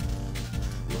bitch.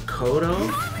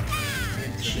 Makoto?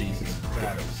 Jesus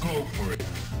Christ. Go for it.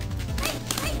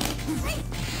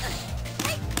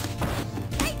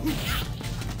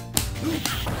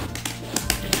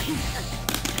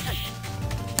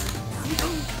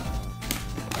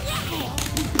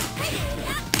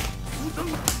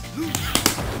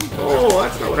 Oh,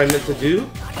 that's not what I meant to do.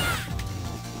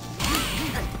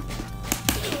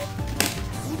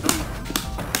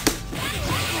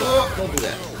 Oh, don't do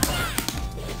that.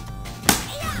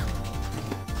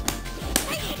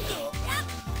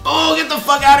 Oh, get the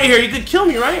fuck out of here. You could kill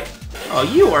me, right? Oh,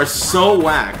 you are so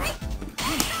whack.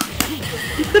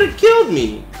 You could have killed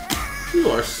me. You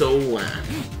are so whack.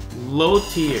 Low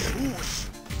tier.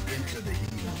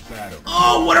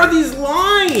 Oh, what are these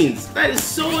lines? That is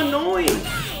so annoying.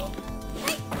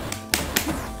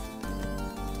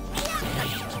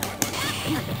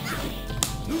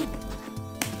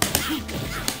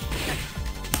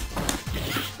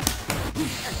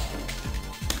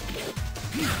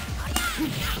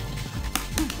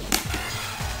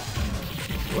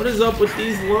 What is up with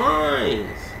these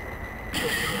lines?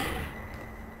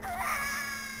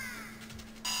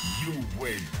 You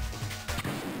win.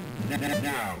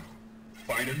 Now,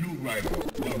 find a new rival.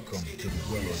 Welcome to the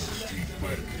Well on the Street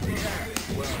Fighter 3.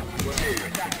 Prepare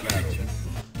to battle.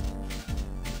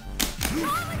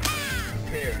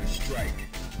 Prepare to strike.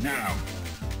 Now.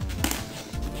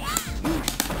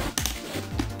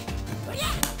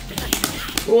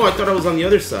 Oh, I thought I was on the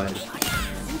other side.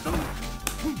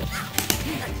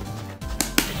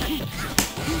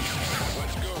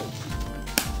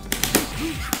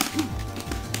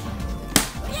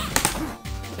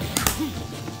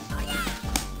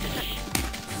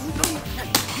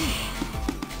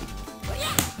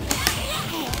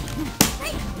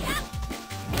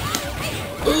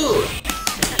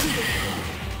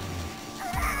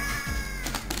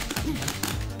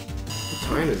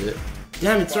 What time is it?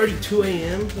 Damn, it's already 2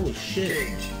 a.m. Holy shit.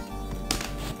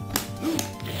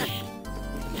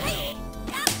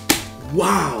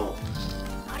 Wow.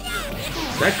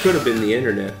 That could have been the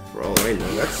internet, for all I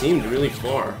know. That seemed really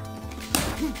far.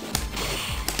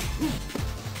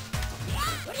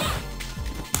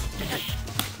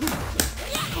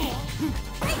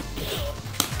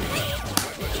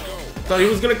 Thought he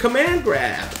was gonna command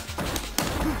grab.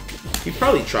 He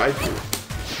probably tried to.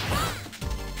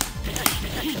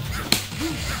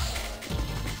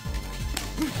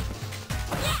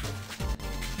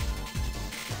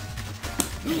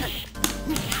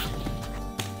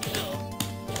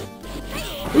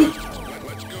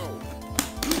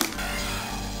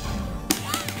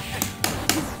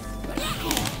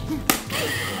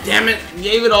 Damn it,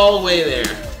 gave it all away there.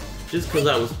 Just because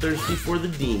I was thirsty for the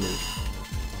demon.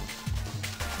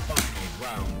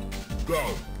 Round.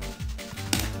 Go.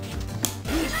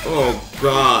 Oh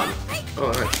God.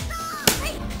 Oh, that's...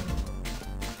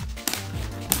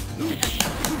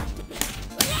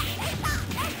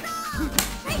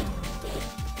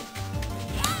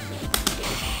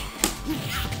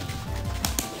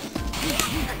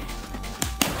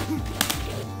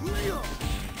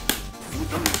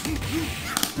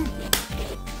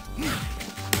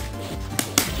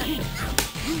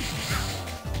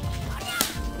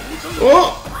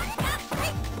 Oh!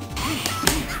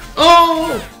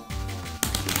 Oh!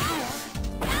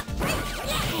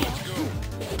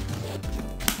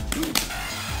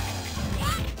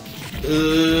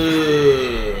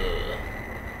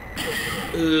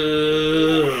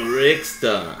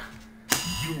 Ricksta.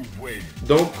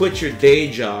 Don't quit your day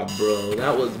job, bro.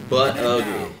 That was butt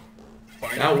ugly.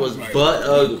 That was butt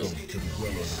ugly.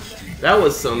 That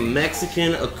was some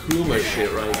Mexican Akuma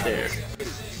shit right there.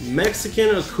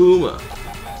 Mexican Akuma.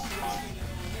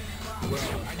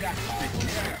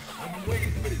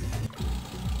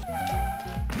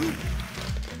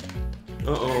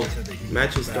 Uh-oh.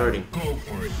 Match is starting.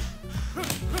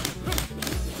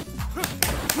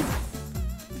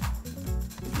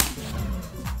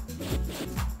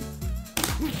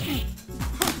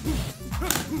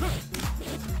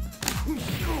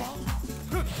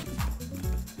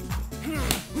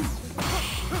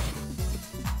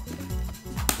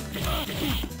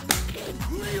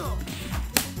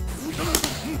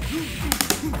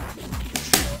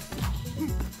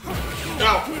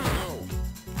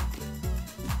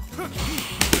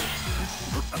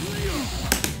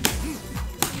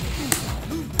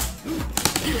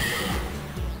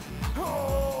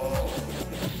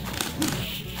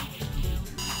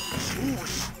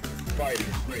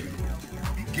 Fighters ready.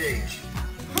 Engage.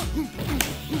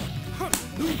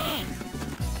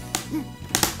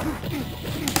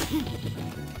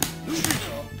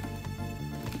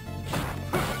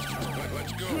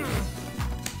 Let's go.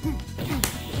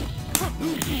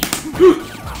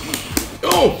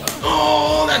 Oh!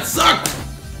 Oh, that sucked!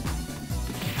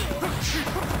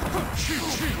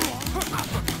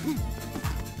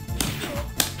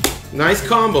 Nice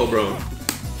combo, bro.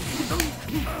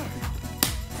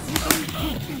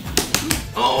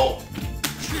 Oh!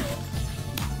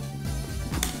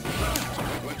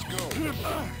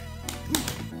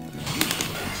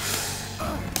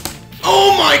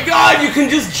 Oh my God, you can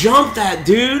just jump that,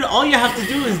 dude. All you have to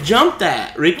do is jump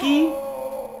that, Ricky.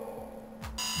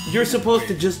 You're supposed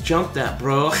to just jump that,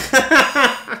 bro.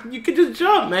 You can just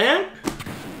jump, man.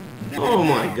 Oh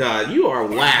my God, you are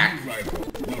whack.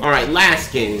 Alright,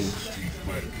 last game.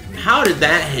 How did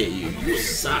that hit you? You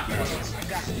suck.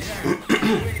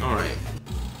 Alright.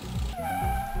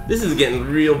 This is getting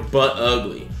real butt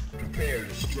ugly. Prepare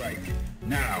to strike.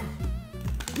 Now.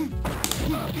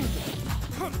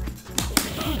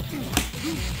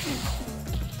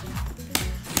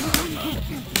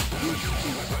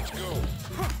 Let's go.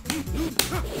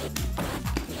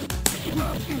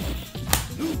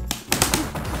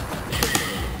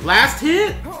 Last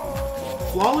hit?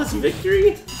 Flawless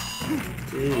victory?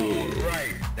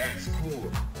 Alright, that's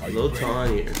cool. Low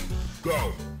ton here.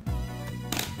 Go.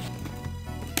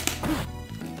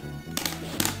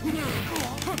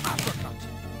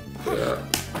 Yeah.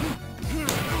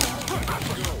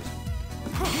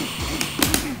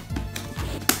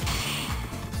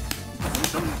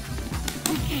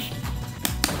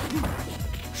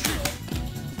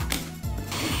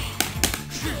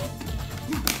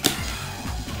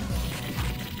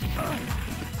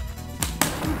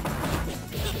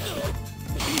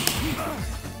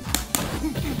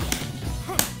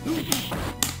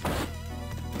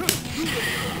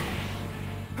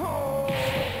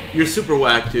 You're super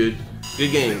whack, dude.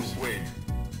 Good games.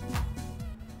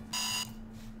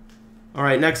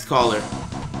 Alright, next caller.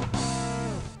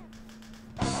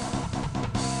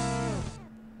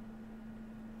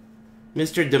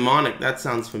 Mr. Demonic, that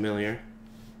sounds familiar.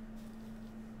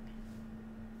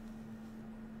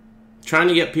 Trying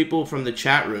to get people from the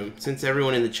chat room, since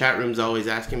everyone in the chat room is always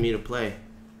asking me to play.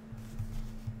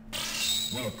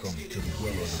 Welcome to the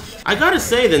world. I gotta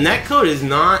say, the netcode is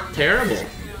not terrible.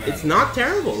 It's not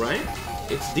terrible, right?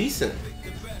 It's decent.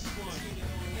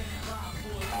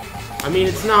 I mean,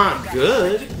 it's not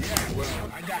good,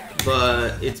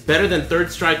 but it's better than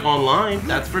Third Strike Online,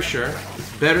 that's for sure.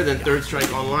 It's better than Third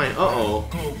Strike Online. Uh-oh.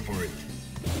 Go for it.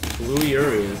 Blue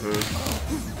Urian, huh?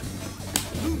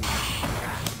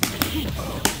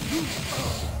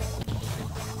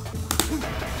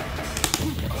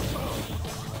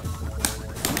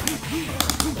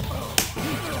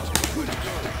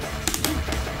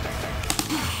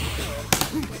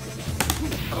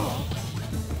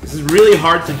 This is really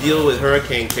hard to deal with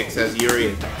hurricane kicks as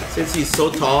Urian, since he's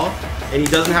so tall and he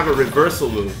doesn't have a reversal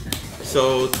move.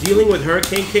 So dealing with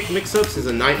hurricane kick mix-ups is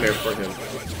a nightmare for him.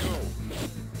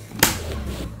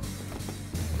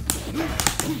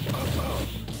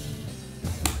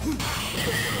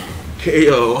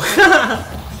 KO.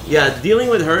 Yeah, dealing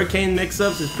with hurricane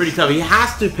mix-ups is pretty tough. He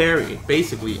has to parry,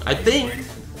 basically. I think,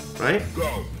 right?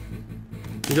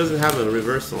 He doesn't have a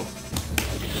reversal.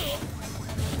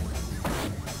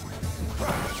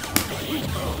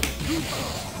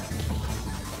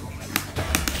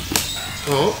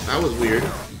 Oh, that was weird.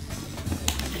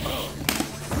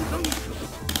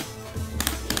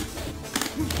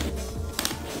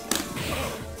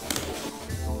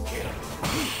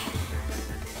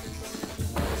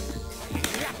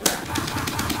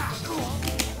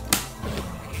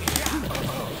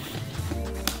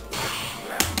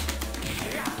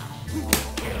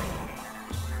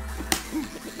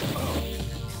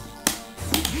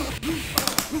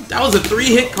 That was a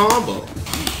 3-hit combo.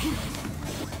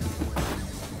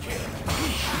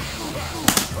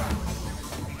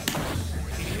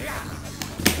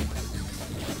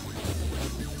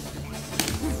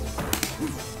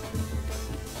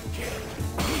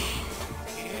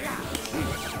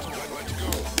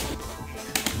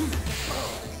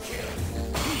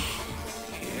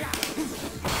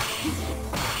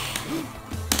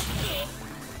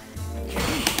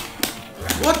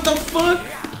 What the fuck?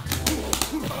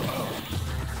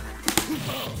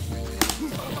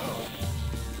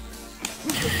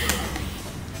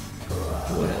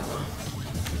 Whatever.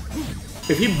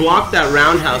 If he blocked that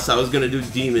roundhouse, I was gonna do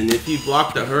demon. If he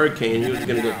blocked the hurricane, he was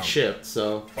gonna get chipped.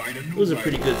 So it was a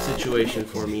pretty good situation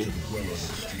for me.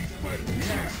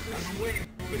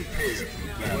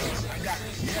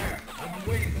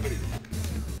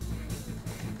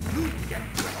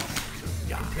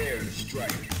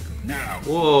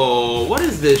 Whoa, what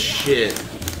is this shit?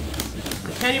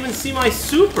 I can't even see my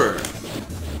super.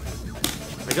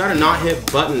 I gotta not hit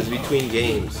buttons between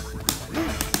games.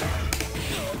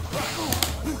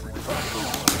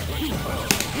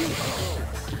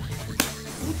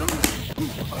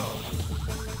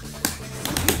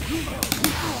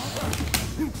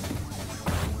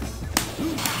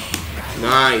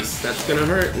 Nice, that's gonna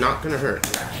hurt, not gonna hurt.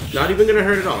 Not even gonna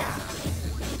hurt at all.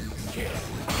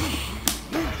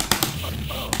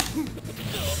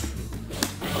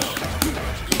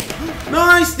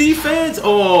 Nice defense!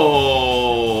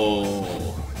 Oh!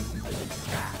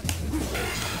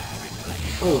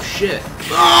 Oh shit.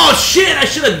 Oh shit! I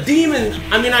should have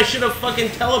I should have fucking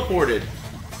teleported.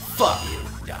 Fuck.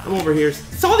 I'm over here.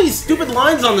 It's all these stupid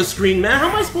lines on the screen, man. How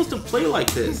am I supposed to play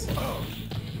like this? I'll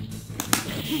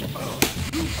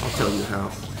tell you how.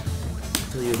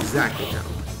 I'll tell you exactly how.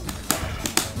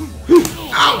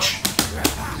 Ouch!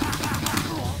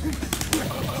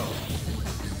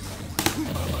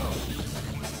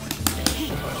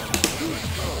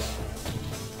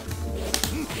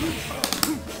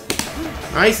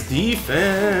 Nice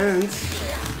defense.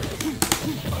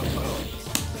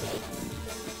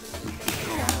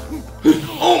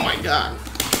 Oh my god.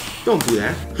 Don't do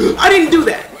that. I didn't do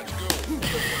that.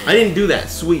 I didn't do that.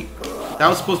 Sweet. That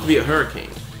was supposed to be a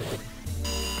hurricane.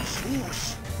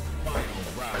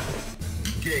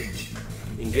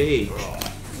 Engage.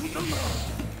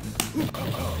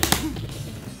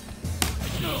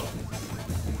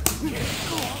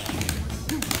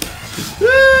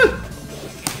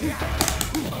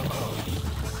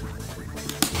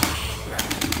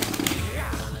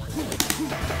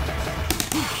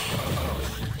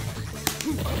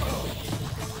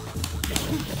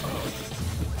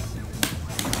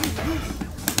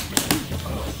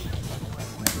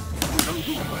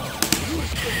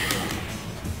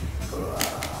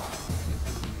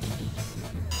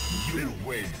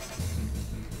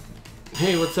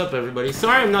 Hey, what's up everybody?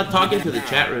 Sorry I'm not talking to the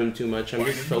chat room too much, I'm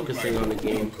just focusing on the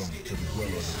game.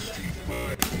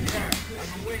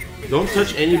 Don't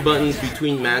touch any buttons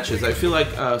between matches. I feel like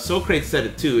Socrates said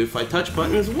it too. If I touch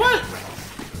buttons, what?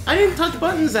 I didn't touch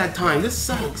buttons that time, this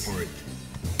sucks.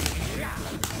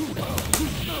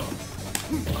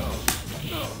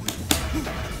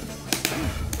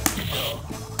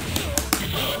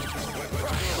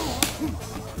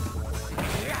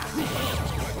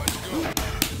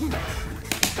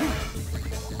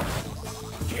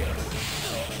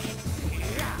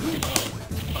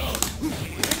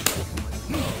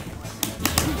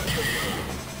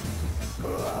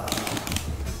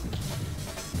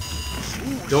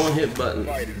 Don't hit buttons.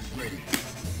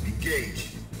 Engage.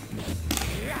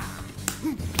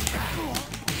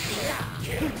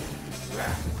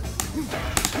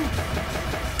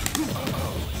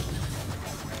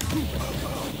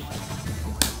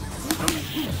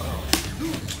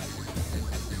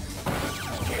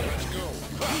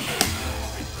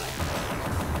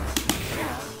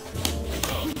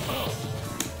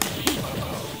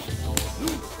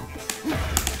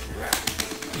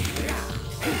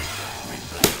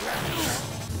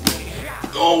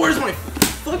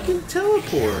 fucking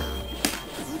teleport?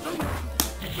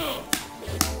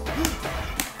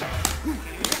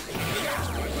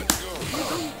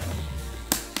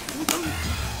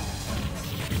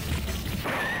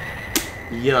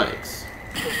 Yikes.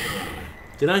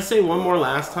 Did I say one more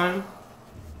last time?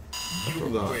 I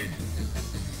forgot.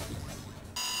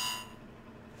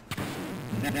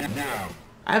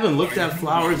 I haven't looked at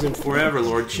flowers in forever,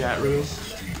 Lord Chatroom.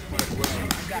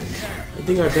 I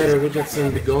think I better look at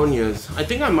some begonias. I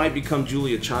think I might become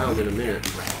Julia Child in a minute.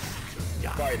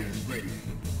 Fighters ready.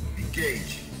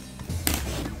 Engage.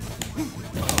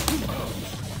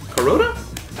 Kuroda?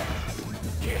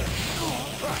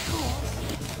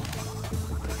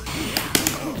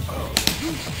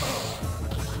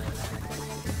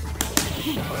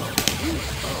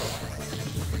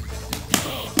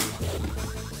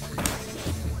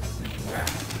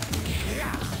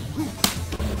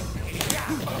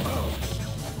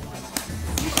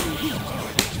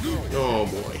 Oh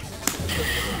boy.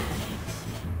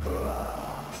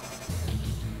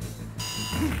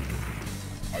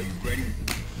 Are you ready?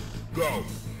 Go.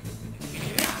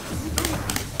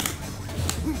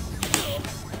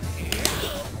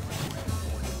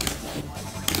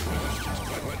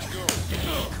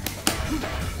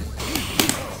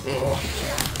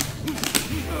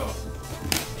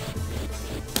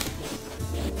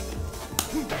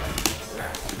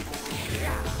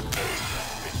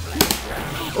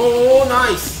 Oh,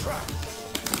 nice!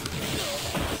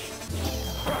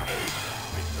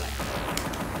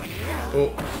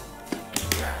 Oh,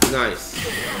 nice.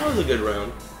 That was a good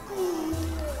round.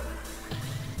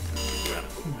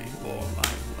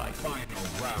 Final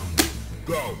round.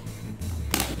 Go.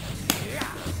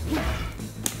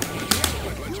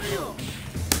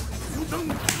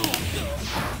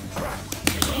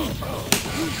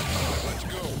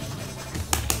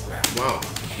 Wow.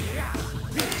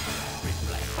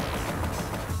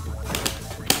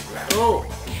 Oh.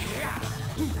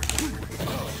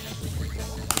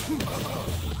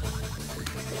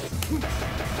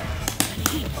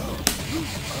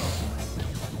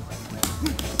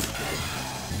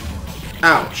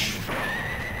 Ouch.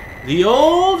 The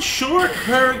old short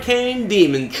hurricane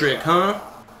demon trick, huh?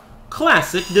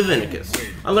 Classic Divinicus.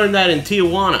 I learned that in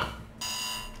Tijuana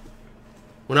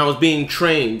when I was being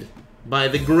trained by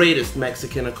the greatest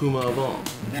Mexican Akuma of all,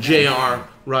 J.R.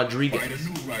 Rodriguez. Find a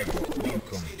new rival.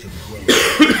 Welcome to the world.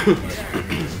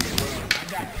 I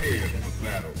got prepared for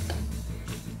battle.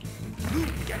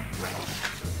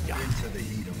 Into the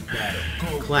heat of battle.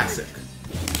 Go. Classic.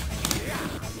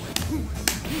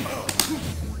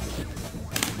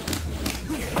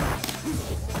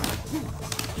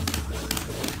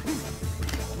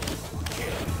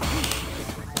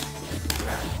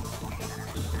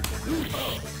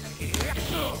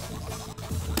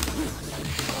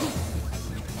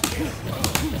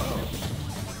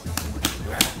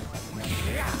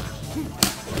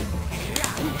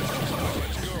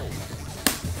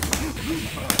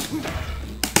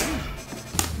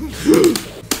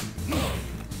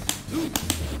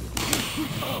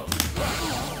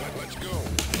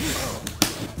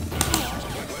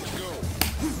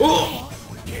 Oh!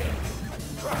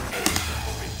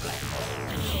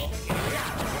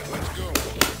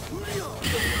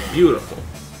 Beautiful.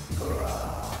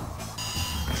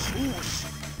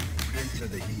 Into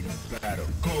the heat of battle.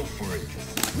 Go for it.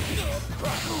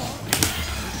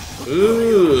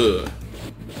 Ooh.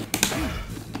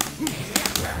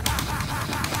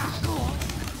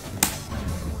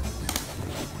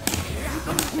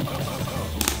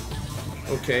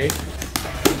 Okay.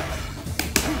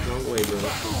 Wrong way, bro.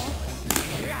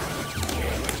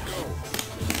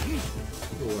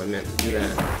 Oh, I meant to do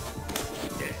that.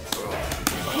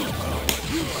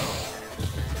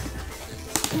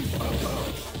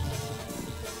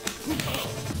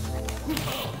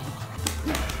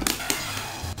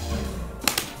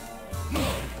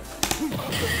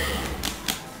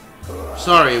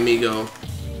 Sorry, amigo.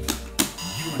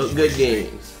 But good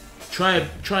games. Try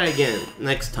again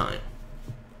next time.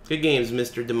 Good games,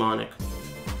 Mr. Demonic.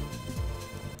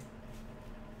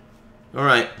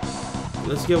 Alright.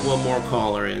 Let's get one more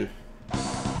caller in.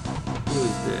 Who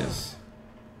is this?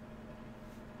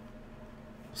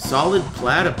 Solid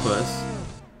Platypus?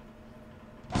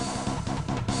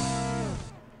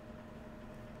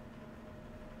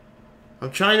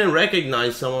 I'm trying to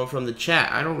recognize someone from the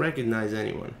chat. I don't recognize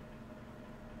anyone.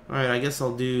 Alright, I guess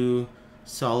I'll do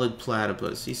Solid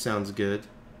Platypus. He sounds good.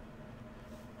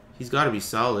 He's got to be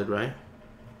solid, right?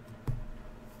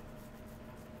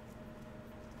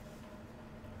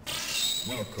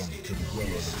 Welcome to the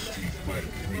world of Street Fighter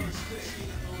 3.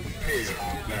 Prepare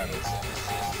for battle.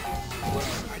 Well,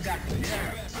 I got the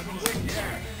I've been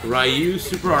waiting, Ryu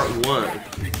Super Art 1.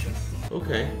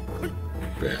 Okay.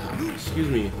 Excuse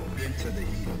me. Into the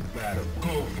heat of battle.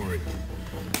 Go for it.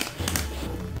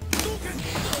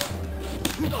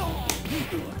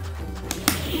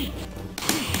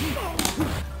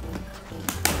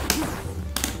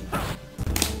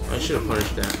 I should have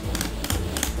punished that.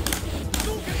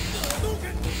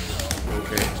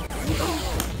 Okay.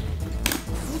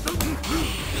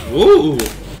 Woo!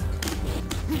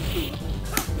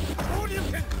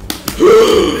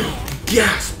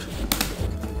 Gasp!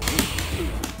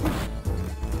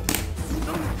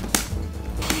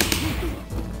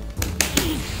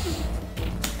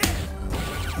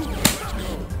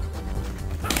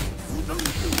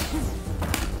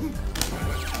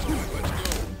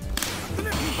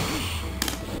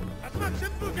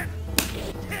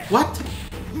 What?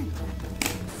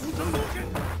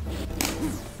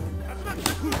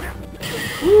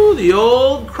 Ooh, the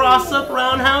old cross-up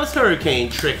roundhouse hurricane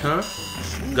trick, huh?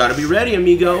 Gotta be ready,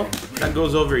 amigo. That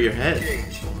goes over your head.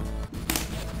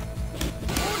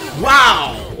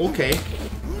 Wow! Okay.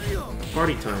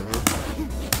 Party time, huh?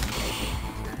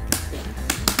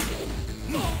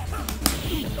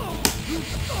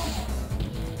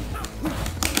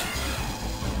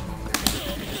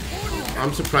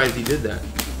 I'm surprised he did that.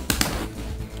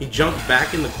 He jumped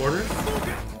back in the corner?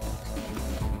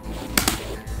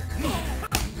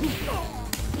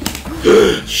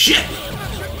 Shit!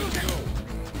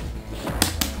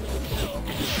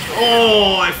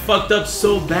 Oh, I fucked up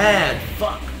so bad.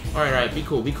 Fuck. Alright, be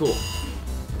cool, be cool.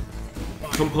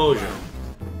 Composure.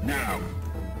 Now.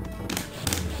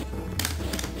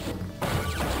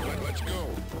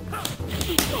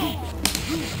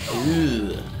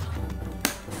 Ugh.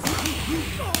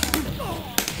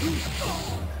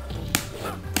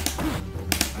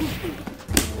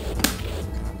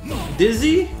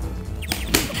 Dizzy?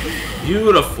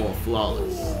 Beautiful,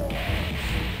 flawless.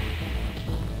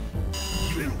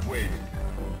 Been waiting.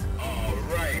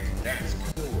 Alright, that's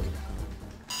cool.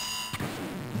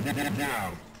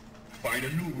 Now, find a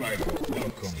new rival.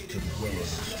 Welcome to the world of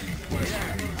Street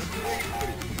Fighter.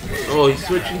 Oh, he's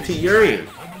switching to Urian.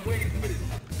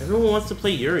 Everyone wants to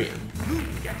play Urian.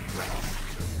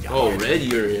 Oh, red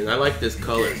Urian. I like this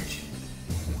color.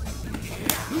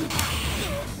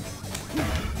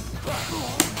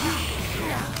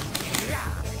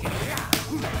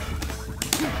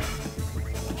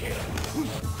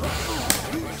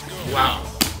 Wow.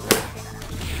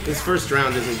 This first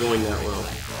round isn't going that well.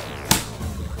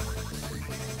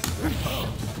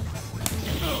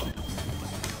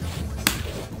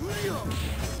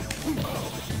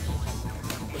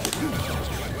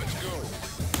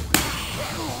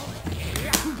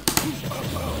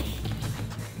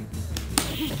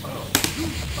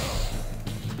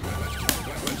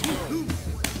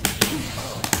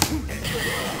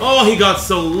 Oh, he got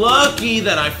so lucky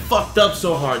that I fucked up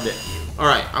so hard there.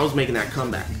 Alright, I was making that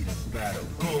comeback. Battle.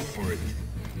 Go for it.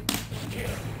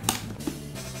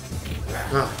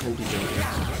 Ah, empty jump.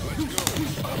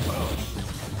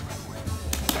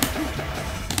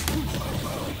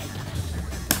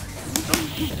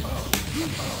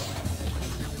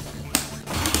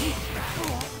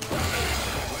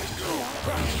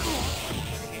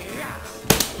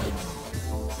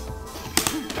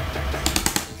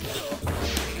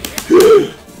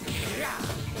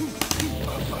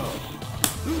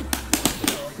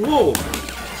 Whoa!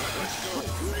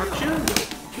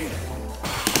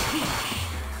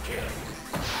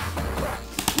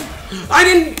 I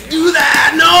didn't do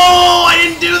that! No! I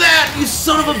didn't do that! You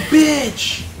son of a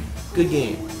bitch! Good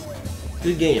game.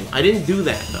 Good game. I didn't do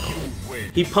that, though.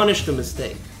 He punished the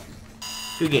mistake.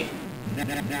 Good game.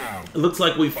 It looks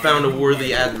like we found a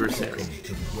worthy adversary.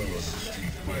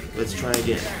 Let's try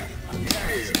again.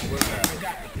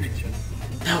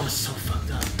 That was so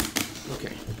fucked up.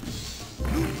 Okay.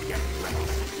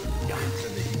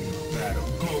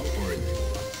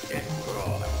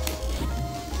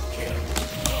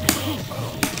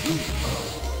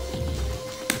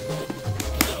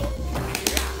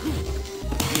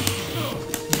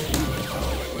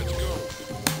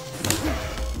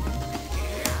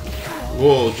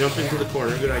 Whoa, jump into the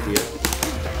corner, good idea.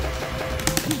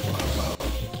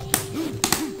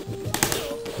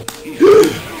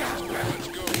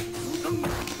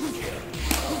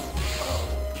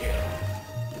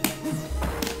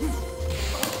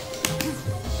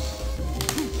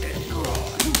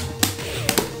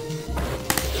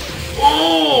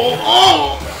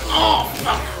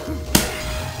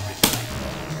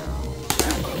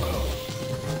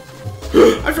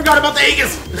 I forgot forgot about the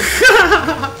Aegis!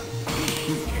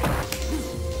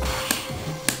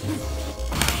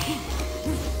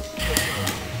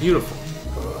 Beautiful.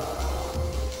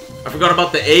 I forgot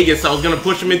about the Aegis. I was gonna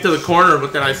push him into the corner,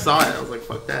 but then I saw it. I was like,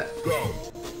 fuck that. Go.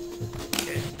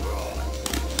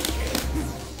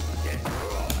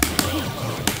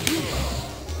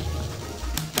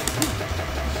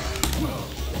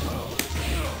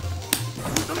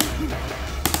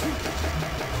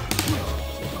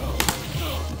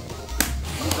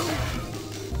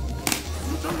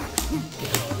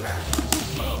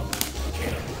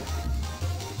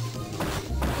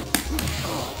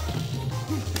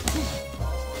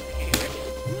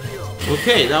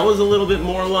 Okay, that was a little bit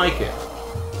more like it.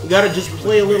 You gotta just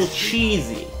play a little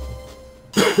cheesy.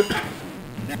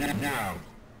 Now,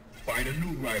 find a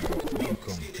new rival.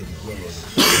 Welcome to the world.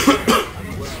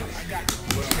 I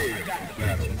got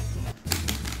battle.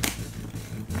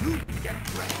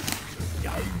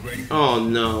 Are you ready? Oh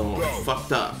no, I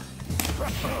fucked up.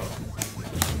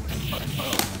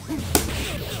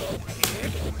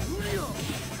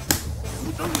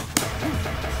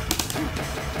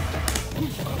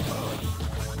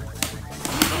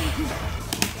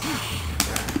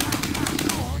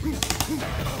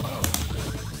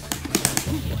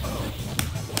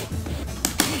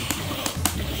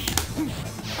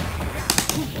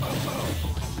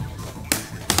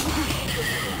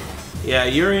 Yeah,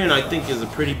 Urian I think is a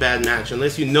pretty bad match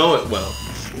unless you know it well.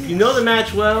 If you know the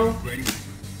match well,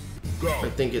 I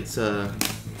think it's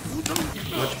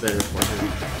much better for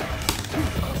him.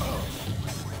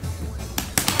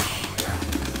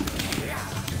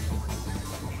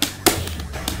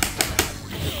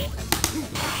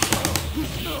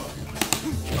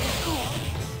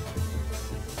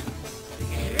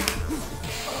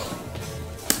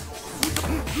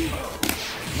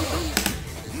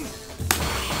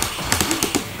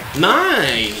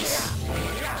 Nice!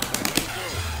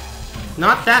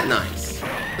 Not that nice.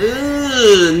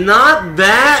 Ugh, not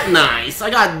that nice.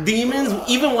 I got demons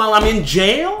even while I'm in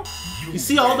jail? You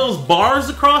see all those bars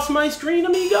across my screen,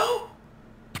 amigo?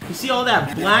 You see all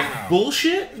that black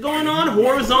bullshit going on?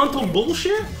 Horizontal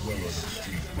bullshit?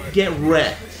 Get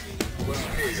wrecked.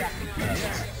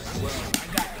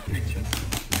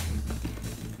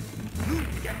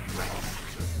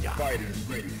 Fighters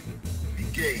ready.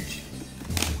 Engage.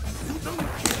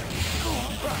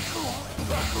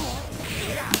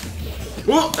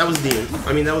 Whoa, that was demon.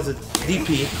 I mean, that was a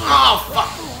DP. Oh,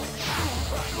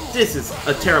 fuck. This is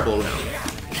a terrible round.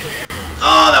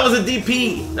 Oh, that was a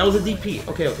DP. That was a DP.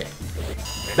 Okay, okay.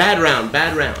 Bad round,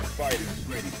 bad round. Fighters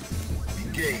ready.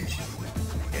 Engage.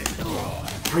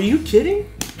 Are you kidding?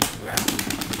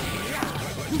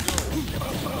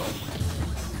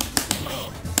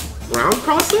 Round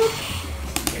crossover?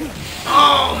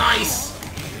 Oh, nice.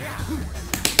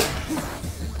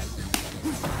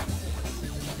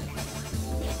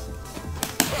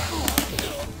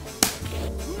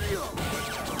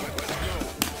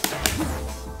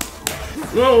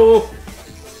 No.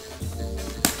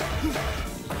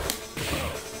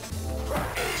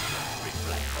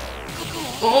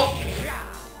 Oh.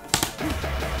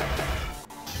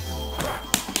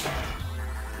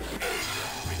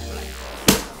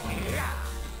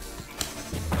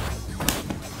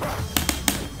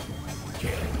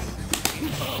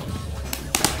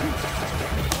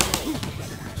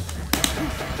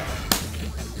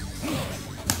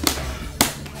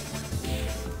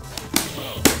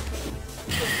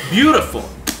 Beautiful.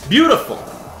 Beautiful.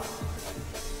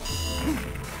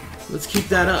 Let's keep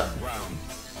that up.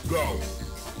 Go.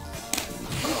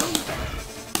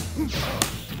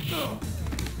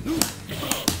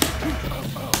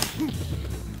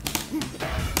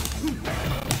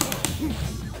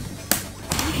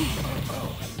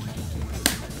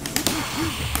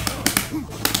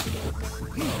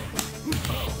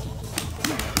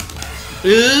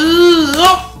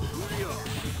 Oh.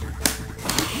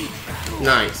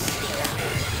 Nice.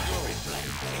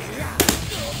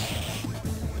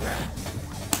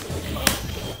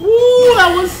 Ooh,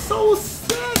 that was so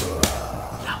sick.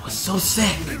 That was so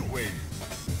sick.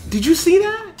 Did you see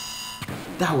that?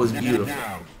 That was beautiful.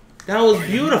 That was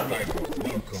beautiful.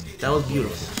 That was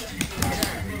beautiful.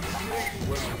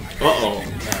 Uh-oh.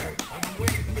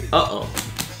 Uh-oh.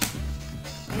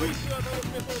 Are you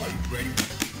ready?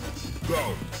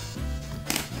 Go.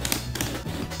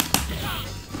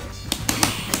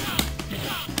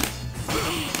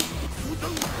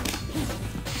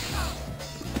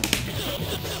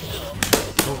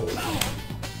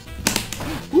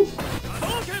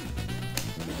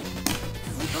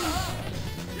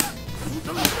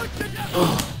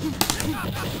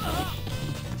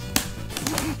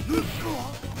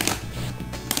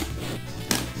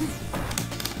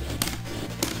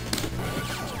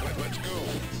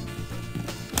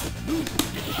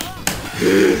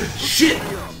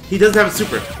 He doesn't have a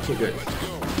super. Okay, good.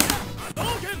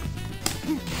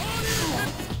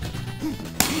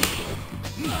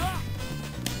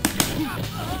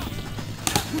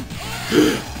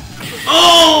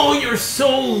 Oh, you're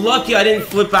so lucky I didn't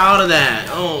flip out of that.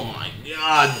 Oh my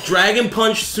god. Dragon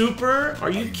Punch Super?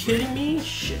 Are you kidding me?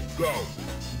 Shit. Go.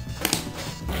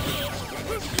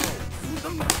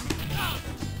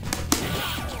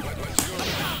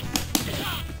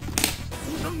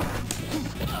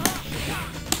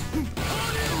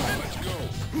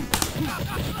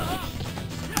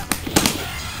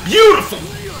 Beautiful!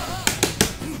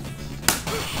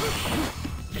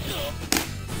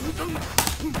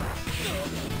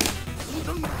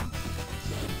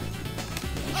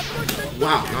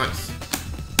 Wow, nice.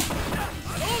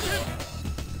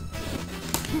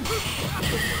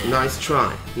 Nice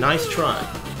try. Nice try.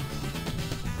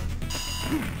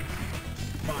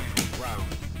 Final round.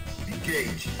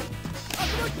 Engage.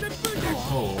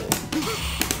 Oh.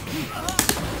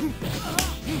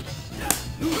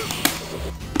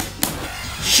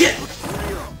 Shit!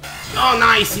 Oh,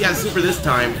 nice! He has super this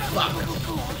time. Fuck.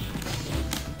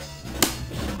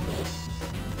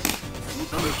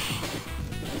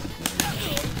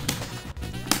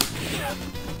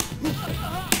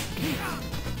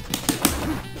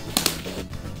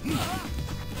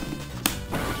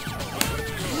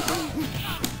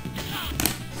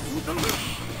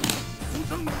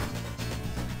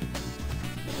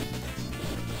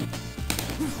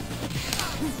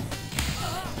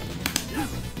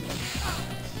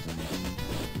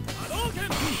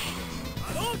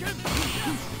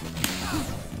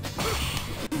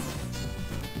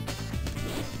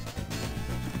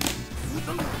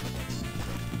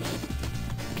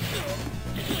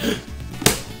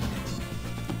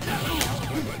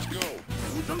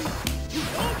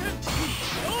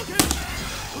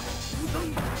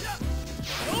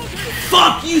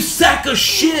 Fuck you, sack of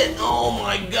shit! Oh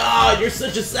my god, you're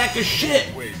such a sack of shit!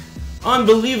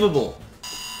 Unbelievable.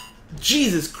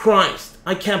 Jesus Christ.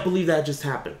 I can't believe that just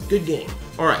happened. Good game.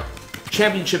 Alright.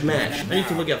 Championship match. I need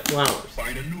to look at flowers.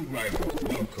 Find a new rival.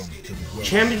 Welcome to the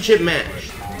Championship match.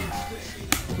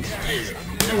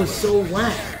 That was so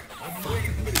whack. Fuck.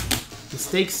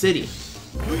 Mistake City.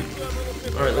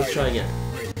 Alright, let's try again.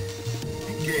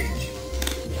 Engage.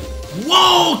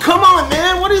 Whoa! Come on,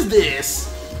 man! What is this?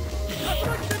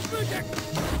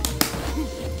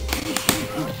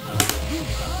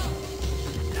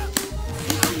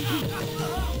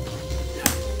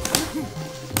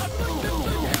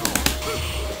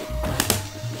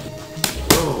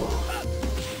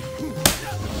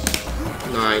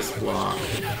 Nice block.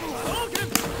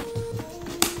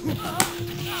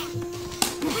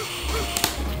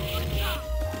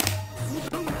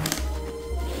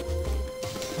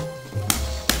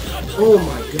 Oh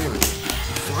my god.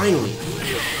 Finally.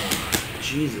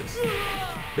 Jesus.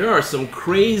 There are some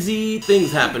crazy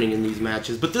things happening in these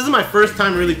matches, but this is my first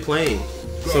time really playing,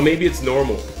 so maybe it's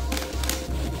normal.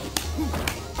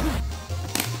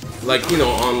 Like, you know,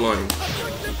 online.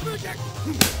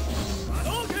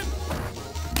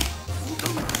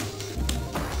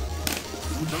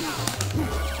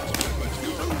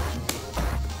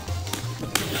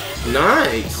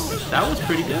 Nice! That was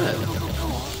pretty good.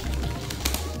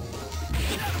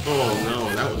 Oh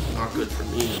no, that was not good for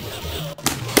me.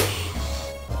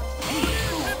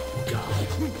 God.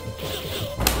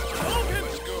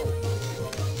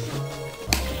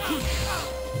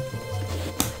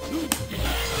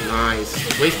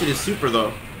 Nice. Wasted his super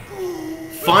though.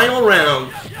 Final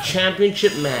round,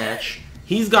 championship match.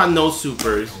 He's got no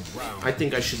supers. I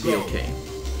think I should be okay.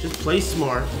 Just play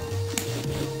smart.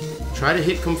 Try to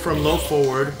hit him from low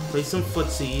forward. Play some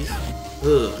footsies.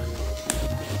 Ugh.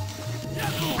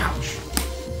 Ouch.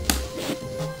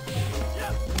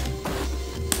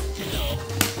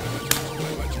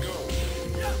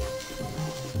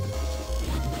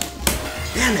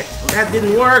 Damn it! That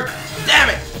didn't work! Damn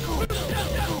it!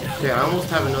 Okay, I almost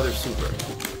have another super.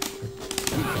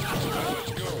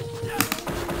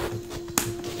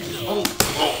 Oh,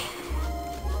 oh.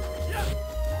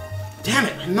 Damn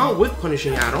it, I'm not whip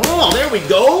punishing at all. There we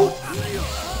go.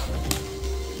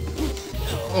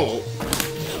 Oh.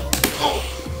 Oh.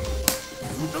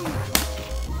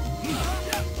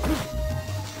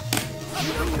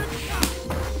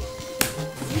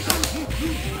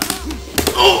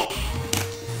 Oh.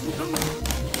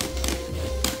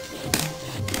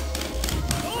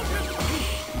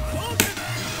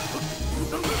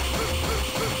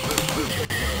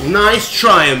 Nice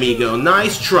try, amigo.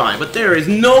 Nice try. But there is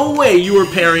no way you were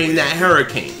parrying that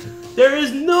hurricane. There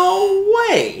is no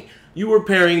way you were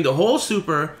parrying the whole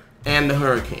super and the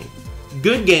hurricane.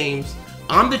 Good games.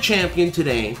 I'm the champion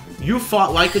today. You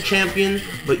fought like a champion,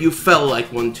 but you fell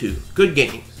like one too. Good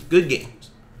games. Good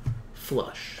games.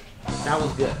 Flush. That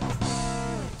was good.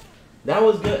 That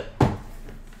was good.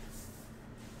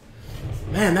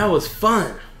 Man, that was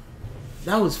fun.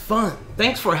 That was fun.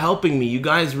 Thanks for helping me. You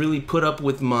guys really put up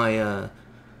with my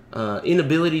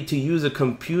inability to use a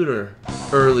computer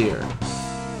earlier.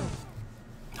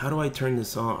 How do I turn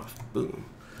this off? Boom.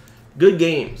 Good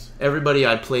games, everybody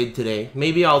I played today.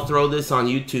 Maybe I'll throw this on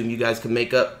YouTube. You guys can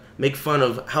make fun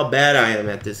of how bad I am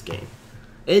at this game.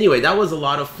 Anyway, that was a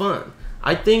lot of fun.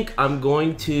 I think I'm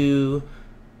going to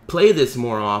play this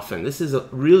more often. This is a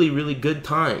really, really good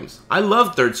times. I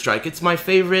love Third Strike. It's my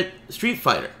favorite Street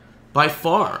Fighter, by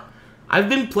far. I've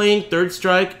been playing Third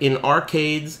Strike in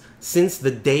arcades since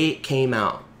the day it came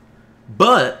out.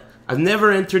 But I've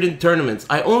never entered in tournaments.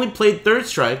 I only played Third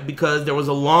Strike because there was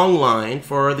a long line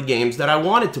for the games that I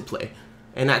wanted to play.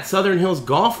 And at Southern Hills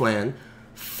Golfland,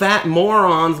 fat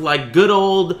morons like good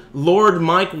old Lord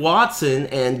Mike Watson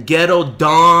and Ghetto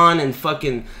Don and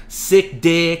fucking Sick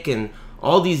Dick and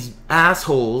all these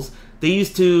assholes, they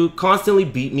used to constantly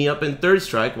beat me up in Third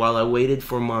Strike while I waited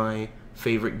for my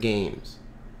favorite games.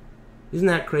 Isn't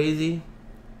that crazy?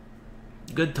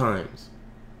 Good times.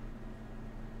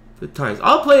 Good times.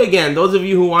 I'll play again. Those of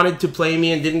you who wanted to play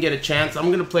me and didn't get a chance,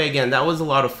 I'm going to play again. That was a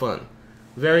lot of fun.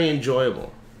 Very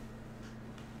enjoyable.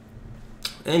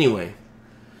 Anyway,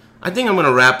 I think I'm going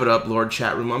to wrap it up, Lord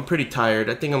Chat Room. I'm pretty tired.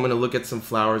 I think I'm going to look at some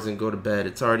flowers and go to bed.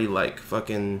 It's already like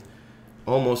fucking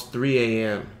almost 3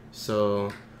 a.m.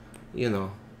 So, you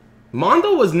know.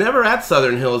 Mondo was never at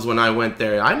Southern Hills when I went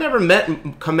there. I never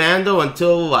met Commando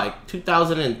until like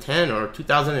 2010 or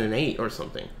 2008 or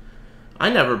something. I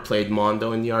never played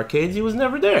Mondo in the arcades. He was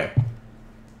never there.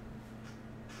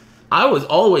 I was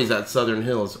always at Southern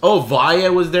Hills. Oh,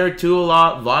 Valle was there too a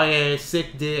lot. Valle,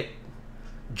 Sick Dick,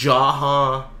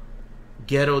 Jaha,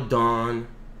 Ghetto Don,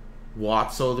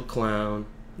 Watso the Clown.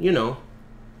 You know,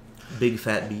 Big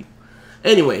Fat Beep.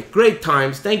 Anyway, great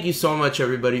times. Thank you so much,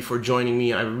 everybody, for joining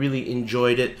me. I really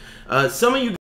enjoyed it. Some of you